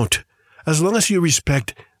you don't. As long as you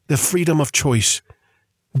respect the freedom of choice,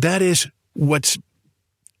 that is what's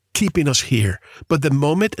keeping us here. But the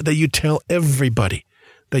moment that you tell everybody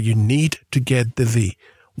that you need to get the V,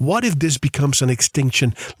 what if this becomes an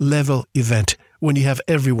extinction level event when you have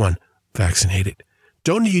everyone vaccinated?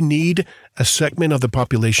 Don't you need a segment of the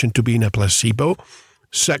population to be in a placebo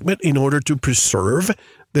segment in order to preserve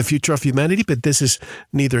the future of humanity? But this is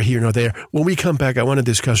neither here nor there. When we come back, I want to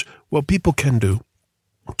discuss what people can do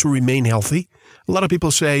to remain healthy. A lot of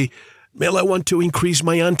people say, Mel, I want to increase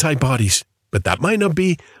my antibodies. But that might not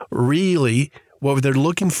be really what they're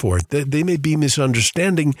looking for. They may be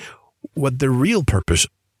misunderstanding what the real purpose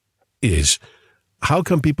is. How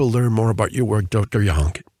can people learn more about your work, Dr.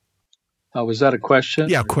 Young? Was that a question?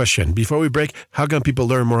 Yeah, question. Before we break, how can people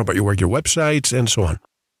learn more about your work, your websites, and so on?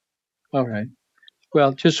 All right.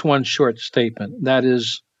 Well, just one short statement. That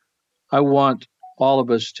is, I want all of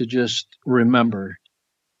us to just remember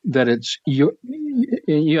that it's you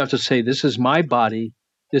have to say, this is my body,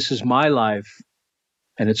 this is my life,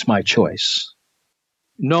 and it's my choice.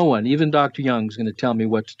 No one, even Dr. Young, is going to tell me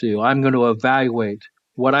what to do. I'm going to evaluate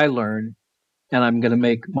what I learn, and I'm going to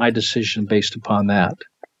make my decision based upon that.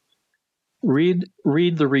 Read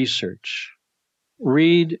the research.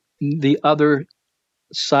 Read the other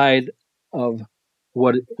side of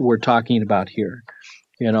what we're talking about here.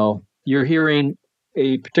 You know, you're hearing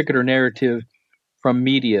a particular narrative from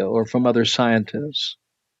media or from other scientists,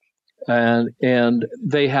 and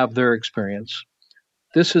they have their experience.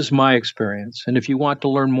 This is my experience, and if you want to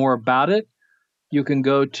learn more about it, you can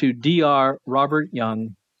go to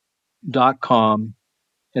drrobertyoung.com,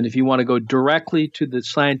 and if you want to go directly to the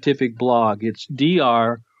scientific blog, it's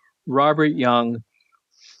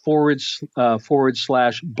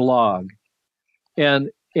drrobertyoung.com/blog.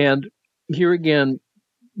 And here again,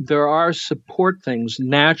 there are support things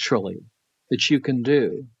naturally that you can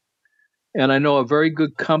do. And I know a very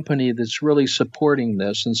good company that's really supporting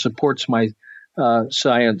this and supports my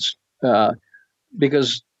science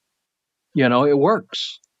because, you know, it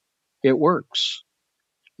works. It works.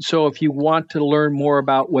 So if you want to learn more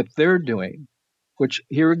about what they're doing, which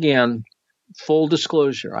here again, full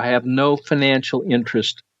disclosure, I have no financial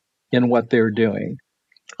interest in what they're doing.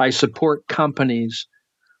 I support companies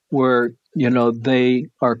where, you know, they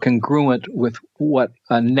are congruent with what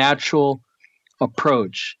a natural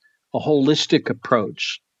approach, a holistic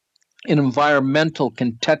approach, an environmental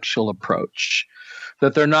contextual approach,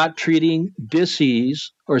 that they're not treating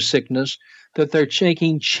disease or sickness, that they're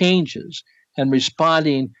making changes and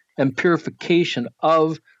responding and purification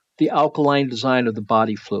of the alkaline design of the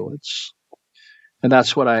body fluids. And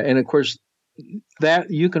that's what and of course,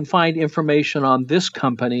 that you can find information on this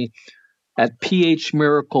company at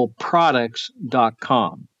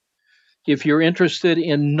phmiracleproducts.com. If you're interested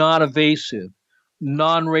in non-invasive,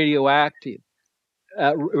 non-radioactive,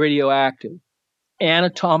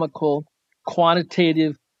 anatomical,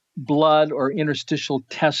 quantitative blood or interstitial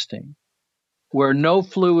testing, where no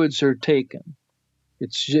fluids are taken,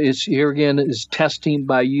 it's here again is testing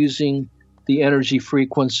by using the energy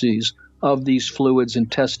frequencies of these fluids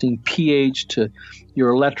and testing pH to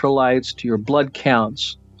your electrolytes, to your blood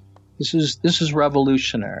counts. This is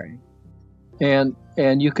revolutionary. And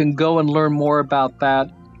you can go and learn more about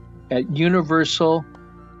that at Universal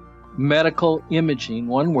Medical Imaging,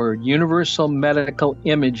 one word,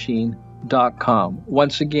 universalmedicalimaging.com.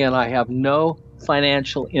 Once again, I have no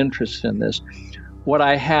financial interest in this. What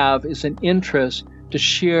I have is an interest to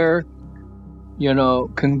share, you know,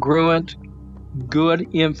 congruent, good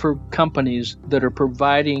info companies that are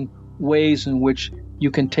providing ways in which you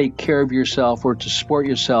can take care of yourself or to support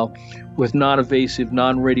yourself with non-invasive,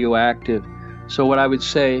 non-radioactive. So what I would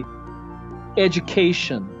say,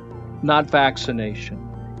 education, not vaccination.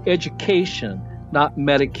 Education, not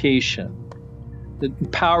medication.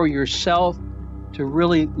 Empower yourself to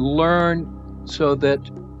really learn so that,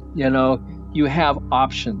 you know, you have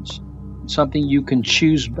options, something you can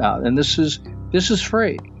choose about. And this is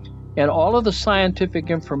free. And all of the scientific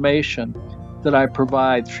information that I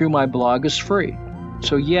provide through my blog is free.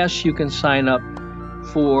 So yes, you can sign up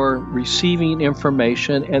for receiving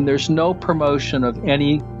information, and there's no promotion of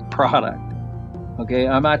any product. Okay,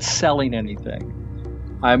 I'm not selling anything.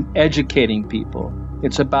 I'm educating people.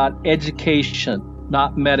 It's about education,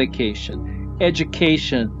 not medication.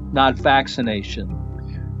 Education, not vaccination.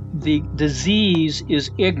 The disease is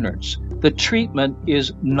ignorance. The treatment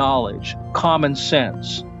is knowledge, common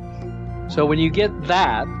sense. So when you get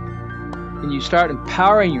that, and you start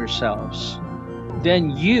empowering yourselves,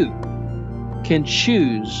 then you can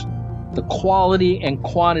choose the quality and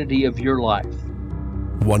quantity of your life.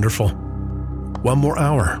 Wonderful. One more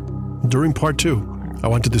hour. During part 2, I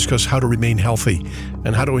want to discuss how to remain healthy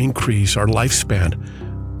and how to increase our lifespan.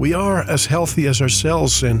 We are as healthy as our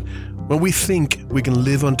cells, and when we think we can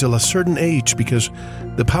live until a certain age because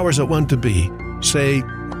the powers that want to be, say,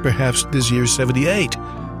 perhaps this year 78,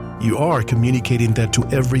 you are communicating that to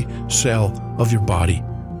every cell of your body.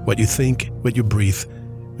 What you think, what you breathe,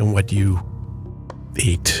 and what you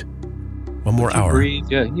eat. One more hour. Breathe,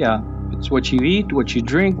 yeah. It's what you eat, what you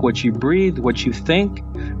drink, what you breathe, what you think,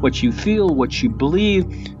 what you feel, what you believe.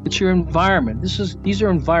 It's your environment. These are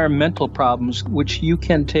environmental problems which you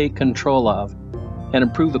can take control of and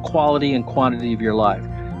improve the quality and quantity of your life.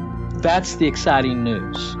 That's the exciting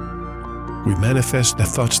news. We manifest the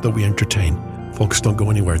thoughts that we entertain. Folks, don't go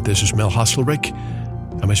anywhere. This is Mel Hasselrick,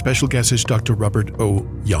 and my special guest is Dr. Robert O.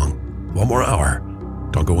 Young. One more hour.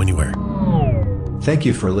 Don't go anywhere. Thank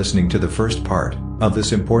you for listening to the first part of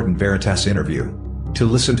this important Veritas interview. To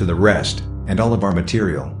listen to the rest, and all of our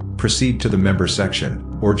material, proceed to the member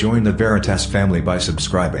section, or join the Veritas family by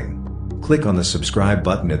subscribing. Click on the subscribe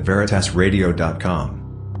button at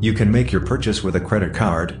veritasradio.com. You can make your purchase with a credit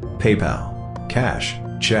card, PayPal, cash,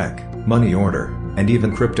 check, money order, and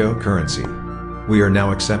even cryptocurrency. We are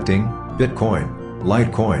now accepting Bitcoin,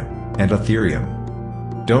 Litecoin, and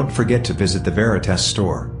Ethereum. Don't forget to visit the Veritas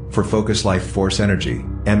store for Focus Life Force Energy,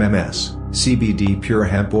 MMS, CBD Pure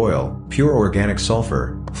Hemp Oil, Pure Organic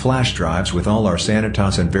Sulfur, flash drives with all our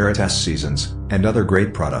Sanitas and Veritas seasons, and other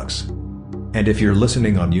great products. And if you're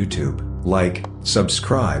listening on YouTube, like,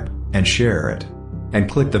 subscribe, and share it. And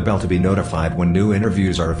click the bell to be notified when new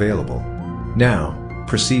interviews are available. Now,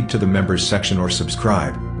 proceed to the members section or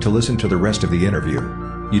subscribe to listen to the rest of the interview.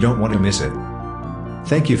 You don't want to miss it.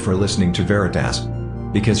 Thank you for listening to Veritas.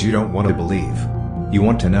 Because you don't want to believe. You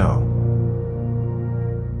want to know.